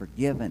 I am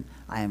forgiven.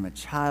 I am a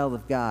child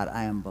of God.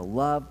 I am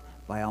beloved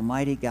by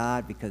Almighty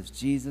God because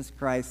Jesus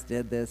Christ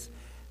did this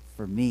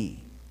for me.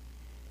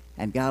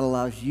 And God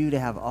allows you to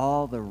have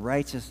all the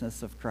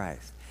righteousness of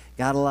Christ.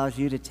 God allows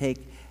you to take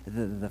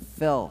the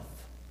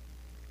filth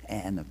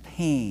and the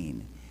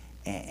pain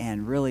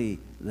and really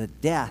the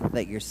death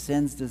that your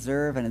sins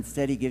deserve, and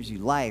instead he gives you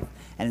life,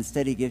 and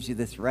instead he gives you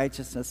this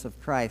righteousness of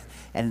Christ,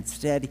 and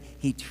instead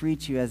he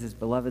treats you as his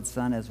beloved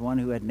Son, as one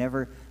who had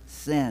never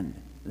sinned.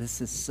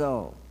 This is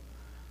so.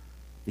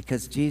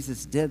 Because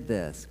Jesus did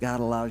this,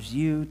 God allows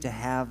you to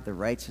have the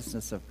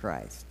righteousness of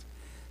Christ.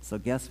 So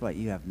guess what?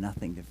 You have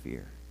nothing to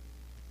fear.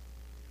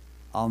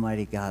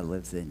 Almighty God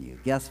lives in you.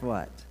 Guess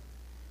what?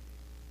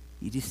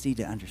 You just need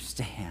to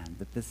understand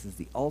that this is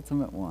the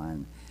ultimate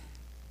one,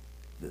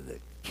 the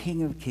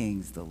King of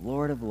Kings, the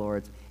Lord of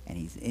Lords, and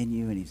he's in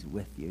you and he's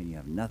with you, and you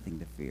have nothing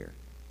to fear.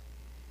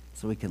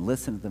 So we can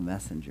listen to the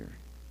messenger.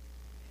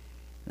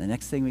 And the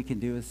next thing we can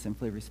do is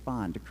simply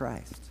respond to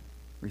Christ.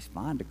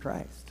 Respond to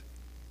Christ.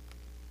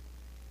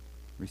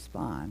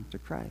 Respond to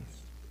Christ.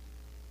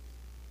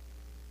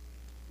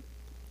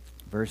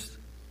 Verse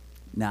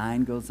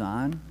 9 goes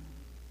on.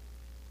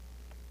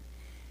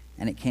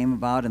 And it came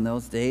about in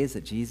those days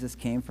that Jesus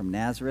came from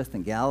Nazareth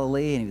in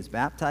Galilee, and he was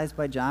baptized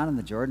by John in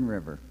the Jordan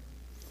River.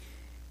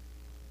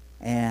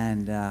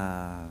 And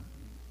I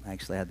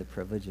actually had the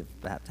privilege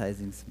of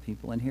baptizing some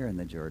people in here in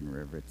the Jordan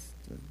River. It's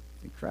an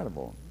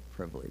incredible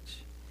privilege.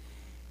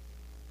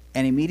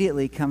 And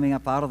immediately coming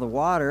up out of the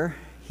water,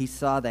 he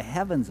saw the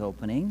heavens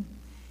opening,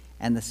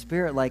 and the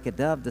Spirit like a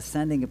dove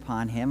descending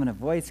upon him, and a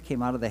voice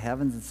came out of the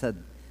heavens and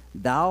said,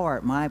 "Thou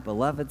art my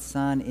beloved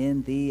Son,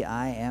 in thee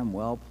I am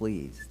well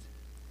pleased."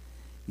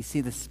 You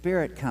see, the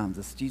Spirit comes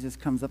as Jesus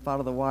comes up out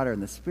of the water,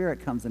 and the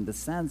Spirit comes and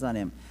descends on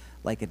him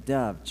like a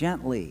dove,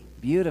 gently,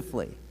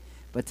 beautifully.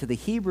 But to the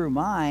Hebrew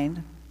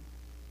mind,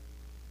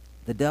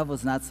 the dove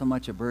was not so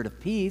much a bird of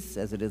peace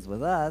as it is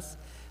with us,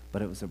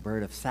 but it was a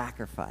bird of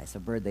sacrifice, a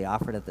bird they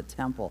offered at the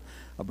temple,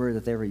 a bird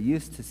that they were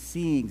used to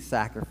seeing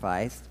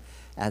sacrificed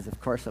as, of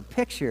course, a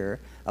picture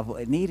of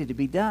what needed to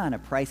be done. A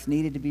price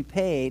needed to be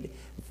paid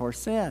for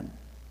sin.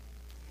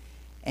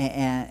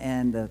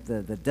 And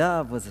the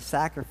dove was a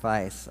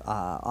sacrifice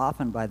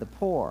often by the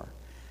poor.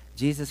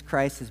 Jesus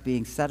Christ is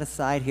being set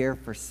aside here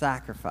for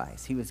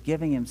sacrifice. He was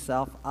giving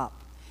himself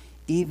up,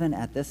 even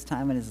at this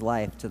time in his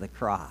life, to the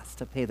cross,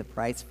 to pay the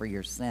price for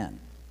your sin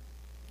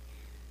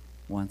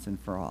once and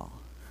for all.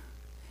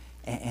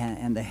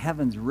 And the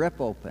heavens rip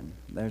open.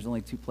 There's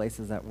only two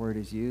places that word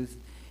is used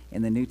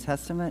in the New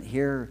Testament.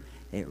 Here,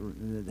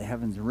 the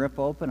heavens rip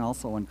open.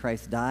 Also, when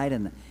Christ died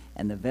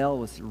and the veil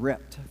was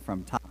ripped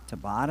from top to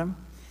bottom,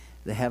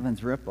 the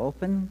heavens rip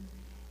open,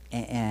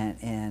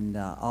 and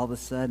all of a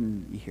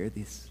sudden you hear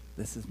this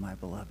is my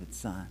beloved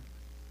Son.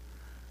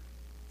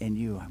 In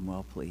you I'm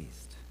well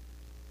pleased.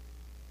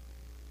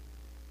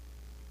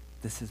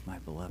 This is my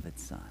beloved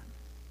Son.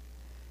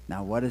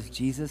 Now, what has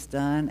Jesus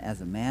done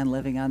as a man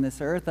living on this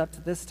earth up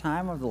to this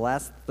time of the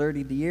last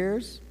 30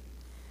 years?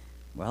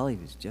 Well, he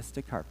was just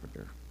a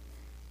carpenter.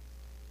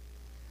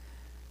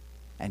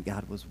 And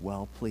God was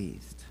well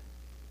pleased.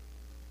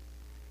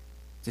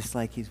 Just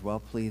like he's well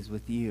pleased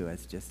with you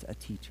as just a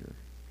teacher,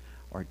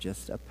 or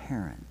just a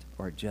parent,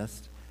 or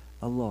just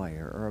a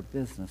lawyer, or a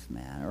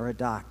businessman, or a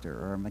doctor,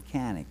 or a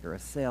mechanic, or a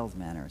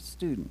salesman, or a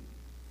student.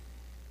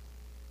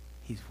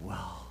 He's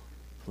well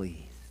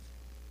pleased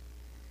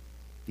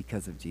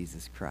because of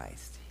Jesus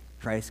Christ.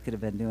 Christ could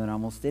have been doing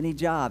almost any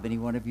job any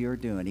one of you are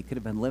doing. He could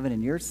have been living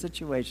in your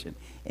situation,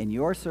 in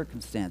your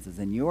circumstances,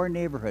 in your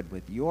neighborhood,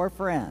 with your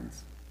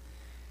friends,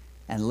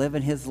 and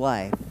living his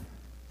life.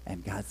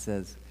 And God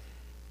says,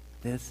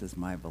 "This is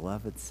my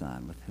beloved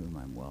Son with whom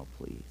I'm well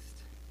pleased."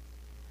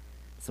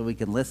 So we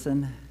can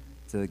listen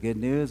to the good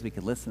news. We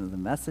can listen to the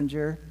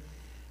messenger.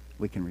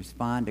 We can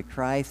respond to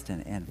Christ.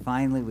 And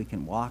finally, we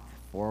can walk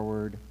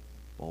forward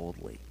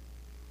boldly.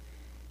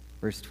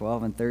 Verse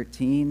 12 and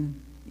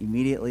 13,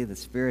 immediately the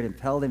Spirit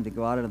impelled him to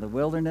go out into the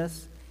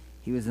wilderness.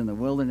 He was in the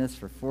wilderness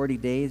for 40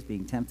 days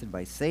being tempted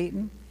by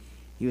Satan.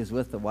 He was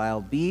with the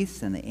wild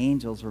beasts, and the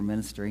angels were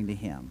ministering to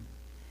him.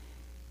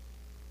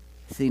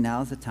 See,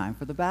 now is the time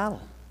for the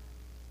battle.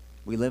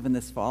 We live in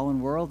this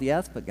fallen world,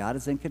 yes, but God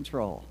is in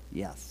control,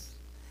 yes.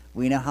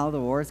 We know how the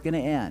war is going to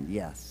end,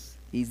 yes.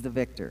 He's the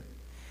victor.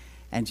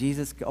 And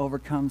Jesus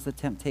overcomes the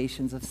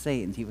temptations of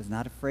Satan. He was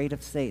not afraid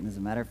of Satan. As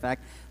a matter of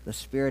fact, the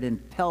Spirit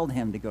impelled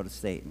him to go to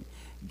Satan.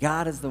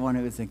 God is the one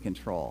who is in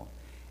control.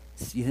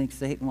 Do you think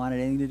Satan wanted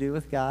anything to do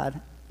with God?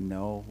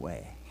 No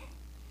way.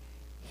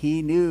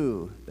 He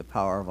knew the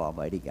power of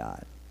Almighty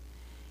God.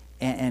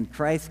 And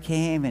Christ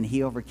came and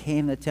he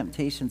overcame the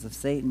temptations of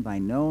Satan by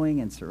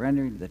knowing and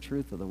surrendering to the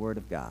truth of the Word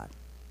of God.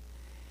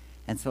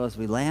 And so as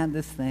we land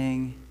this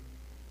thing,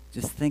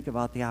 just think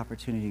about the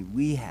opportunity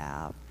we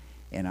have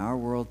in our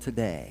world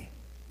today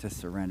to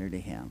surrender to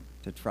him,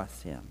 to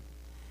trust him,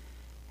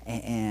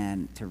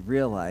 and to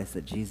realize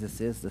that Jesus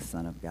is the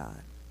Son of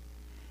God.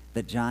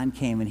 That John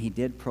came and he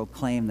did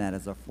proclaim that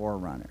as a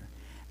forerunner.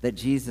 That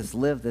Jesus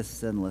lived this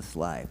sinless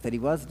life. That he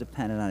was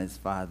dependent on his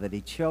Father. That he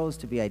chose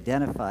to be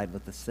identified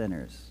with the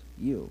sinners,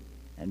 you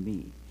and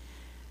me,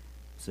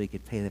 so he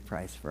could pay the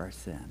price for our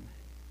sin.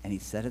 And he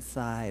set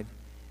aside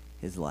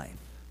his life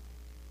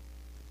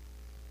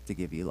to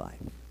give you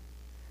life.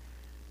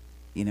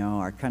 You know,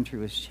 our country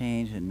was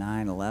changed in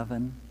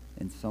 9/11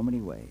 in so many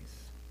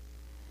ways.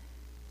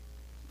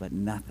 But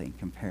nothing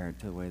compared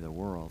to the way the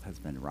world has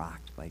been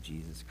rocked by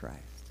Jesus Christ.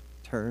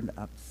 Turned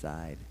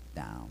upside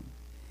down.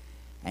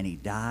 And he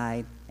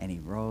died, and he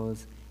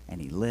rose,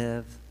 and he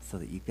lives so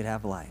that you could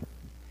have life.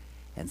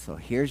 And so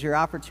here's your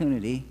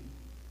opportunity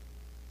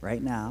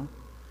right now,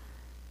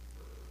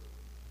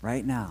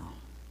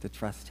 to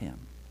trust him.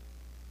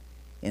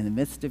 In the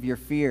midst of your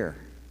fear,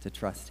 to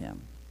trust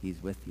him.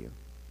 He's with you.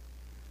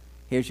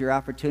 Here's your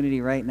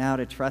opportunity right now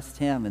to trust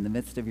him in the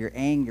midst of your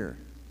anger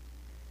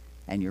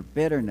and your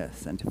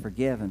bitterness, and to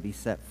forgive and be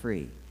set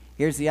free.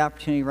 Here's the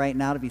opportunity right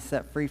now to be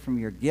set free from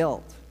your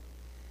guilt.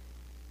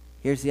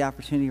 Here's the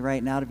opportunity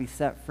right now to be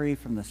set free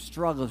from the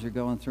struggles you're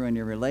going through in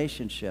your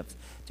relationships,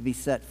 to be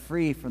set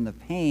free from the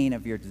pain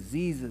of your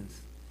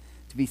diseases,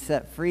 to be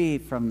set free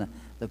from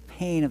the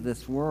pain of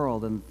this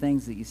world and the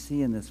things that you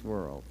see in this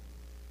world.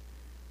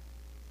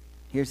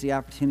 Here's the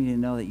opportunity to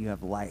know that you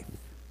have life.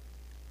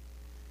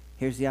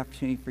 Here's the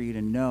opportunity for you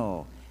to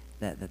know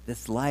that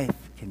this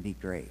life can be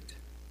great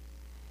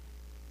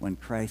when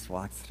Christ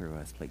walks through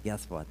us. But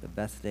guess what? The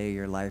best day of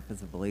your life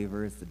as a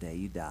believer is the day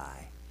you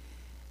die.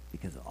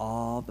 Because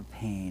all the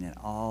pain and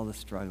all the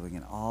struggling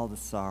and all the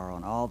sorrow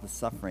and all the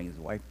suffering is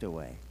wiped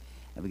away.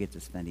 And we get to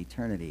spend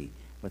eternity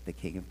with the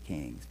King of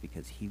Kings,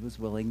 because he was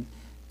willing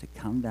to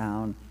come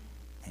down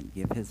and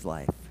give his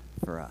life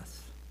for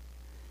us.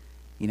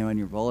 You know, in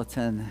your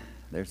bulletin,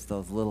 there's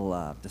those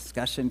little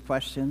discussion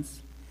questions.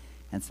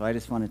 And so I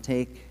just want to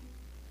take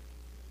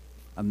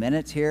a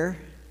minute here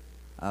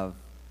of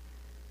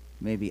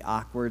maybe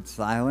awkward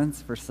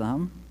silence for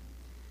some.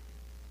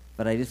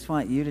 But I just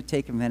want you to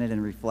take a minute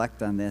and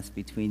reflect on this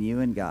between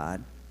you and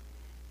God.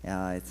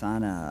 It's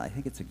on I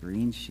think it's a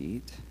green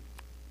sheet.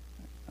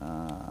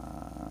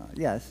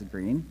 Yeah, this is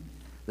green.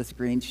 This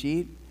green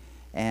sheet.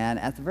 And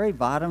at the very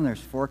bottom,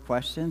 there's 4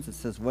 questions. It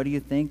says, what do you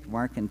think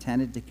Mark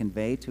intended to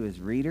convey to his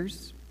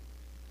readers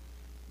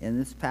in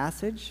this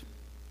passage?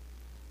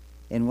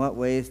 In what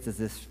ways does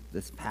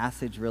this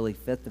passage really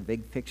fit the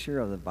big picture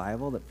of the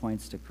Bible that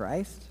points to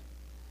Christ?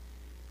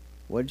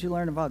 What did you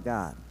learn about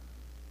God?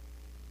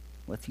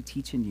 What's he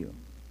teaching you?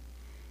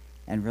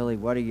 And really,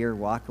 what are your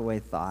walk-away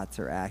thoughts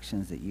or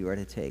actions that you are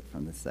to take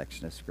from this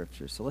section of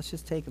Scripture? So let's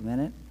just take a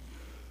minute,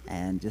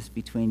 and just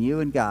between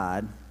you and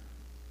God,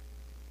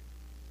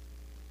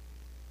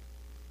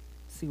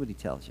 see what he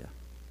tells you.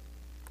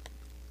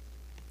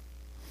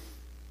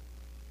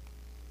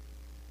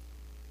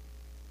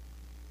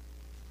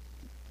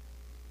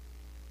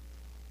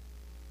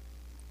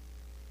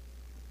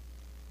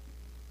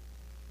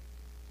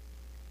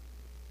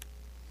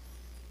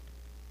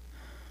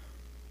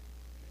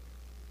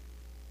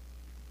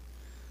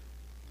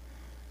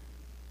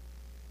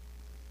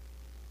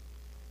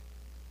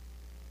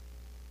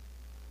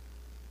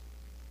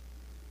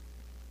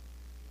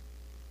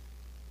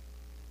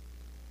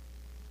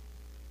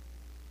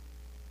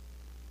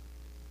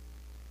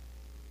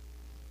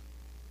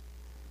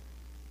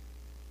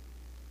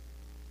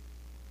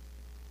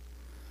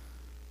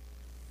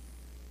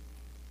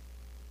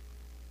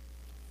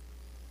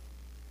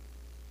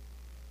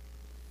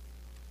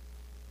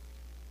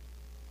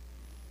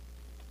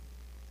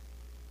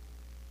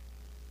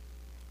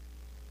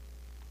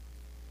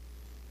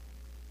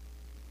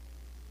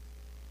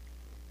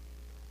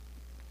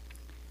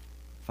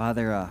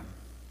 Father,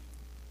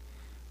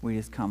 we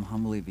just come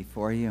humbly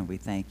before you, and we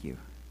thank you.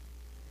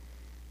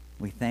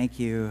 We thank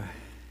you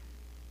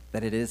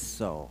that it is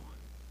so,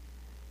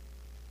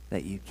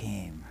 that you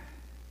came,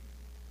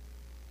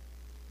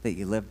 that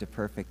you lived a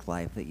perfect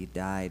life, that you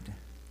died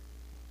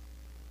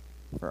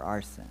for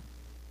our sin,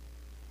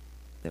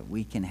 that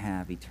we can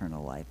have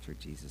eternal life through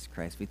Jesus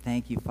Christ. We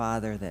thank you,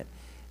 Father,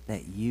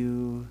 that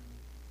you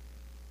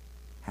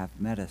have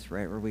met us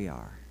right where we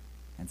are.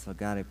 And so,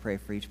 God, I pray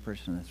for each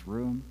person in this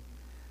room,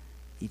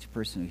 each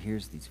person who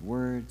hears these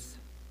words,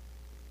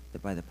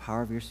 that by the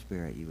power of your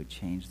Spirit you would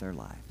change their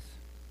lives,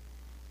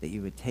 that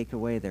you would take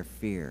away their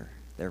fear,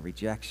 their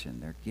rejection,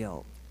 their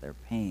guilt, their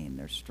pain,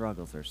 their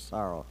struggles, their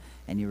sorrow,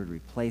 and you would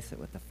replace it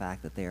with the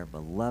fact that they are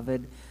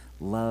beloved,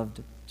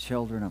 loved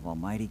children of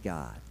Almighty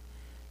God.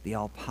 The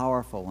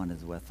all-powerful one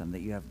is with them, that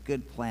you have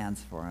good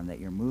plans for them, that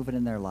you're moving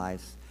in their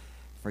lives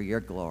for your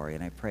glory.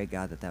 And I pray,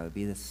 God, that that would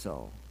be the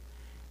so,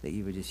 that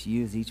you would just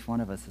use each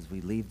one of us as we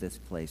leave this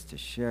place to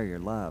share your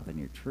love and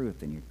your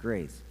truth and your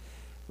grace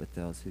with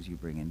those who you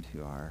bring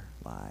into our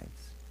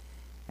lives.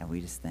 And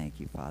we just thank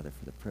you, Father,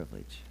 for the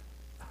privilege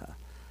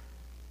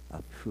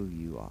of who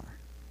you are.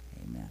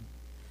 Amen.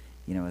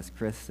 You know, as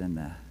Chris and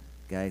the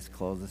guys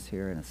close us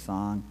here in a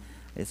song,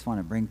 I just want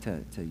to bring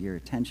to your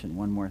attention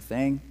one more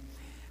thing.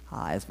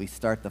 As we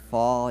start the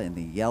fall in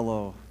the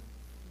yellow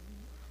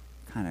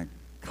kind of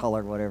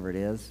color, whatever it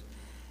is,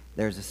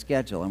 there's a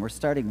schedule. And we're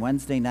starting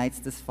Wednesday nights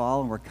this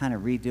fall, and we're kind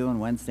of redoing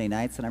Wednesday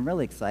nights, and I'm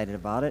really excited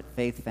about it.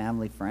 Faith,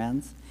 family,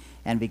 friends.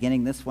 And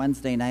beginning this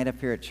Wednesday night up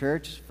here at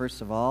church,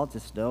 first of all,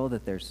 just know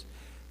that there's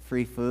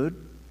free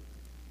food.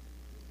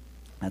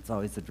 That's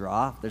always a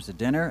draw. There's a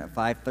dinner at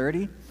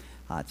 5:30.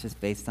 It's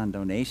just based on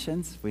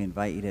donations. We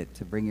invite you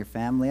to bring your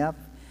family up.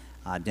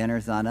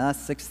 Dinner's on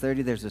us.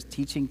 6:30, there's a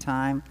teaching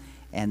time.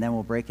 And then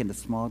we'll break into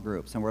small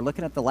groups. And we're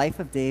looking at the life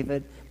of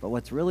David, but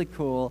what's really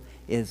cool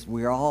is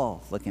we're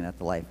all looking at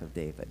the life of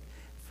David,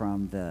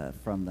 from the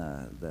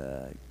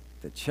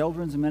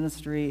children's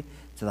ministry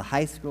to the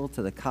high school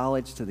to the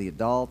college to the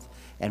adult.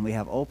 And we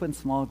have open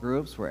small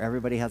groups where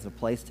everybody has a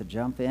place to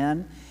jump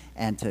in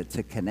and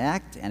to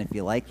connect. And if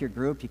you like your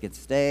group, you can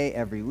stay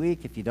every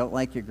week. If you don't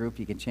like your group,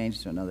 you can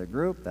change to another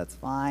group. That's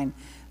fine.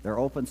 They're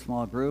open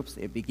small groups.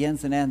 It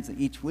begins and ends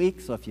each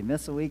week, so if you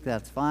miss a week,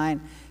 that's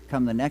fine.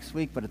 Come the next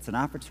week, but it's an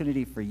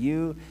opportunity for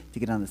you to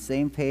get on the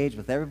same page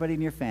with everybody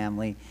in your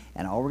family,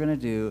 and all we're going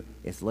to do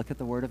is look at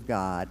the Word of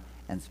God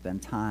and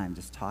spend time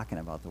just talking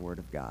about the Word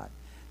of God.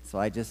 So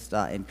I just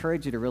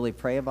encourage you to really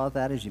pray about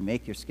that as you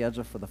make your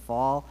schedule for the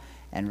fall,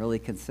 and really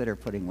consider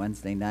putting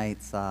Wednesday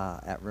nights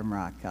at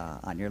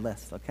Rimrock on your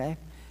list, okay?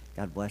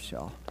 God bless you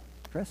all.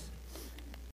 Chris?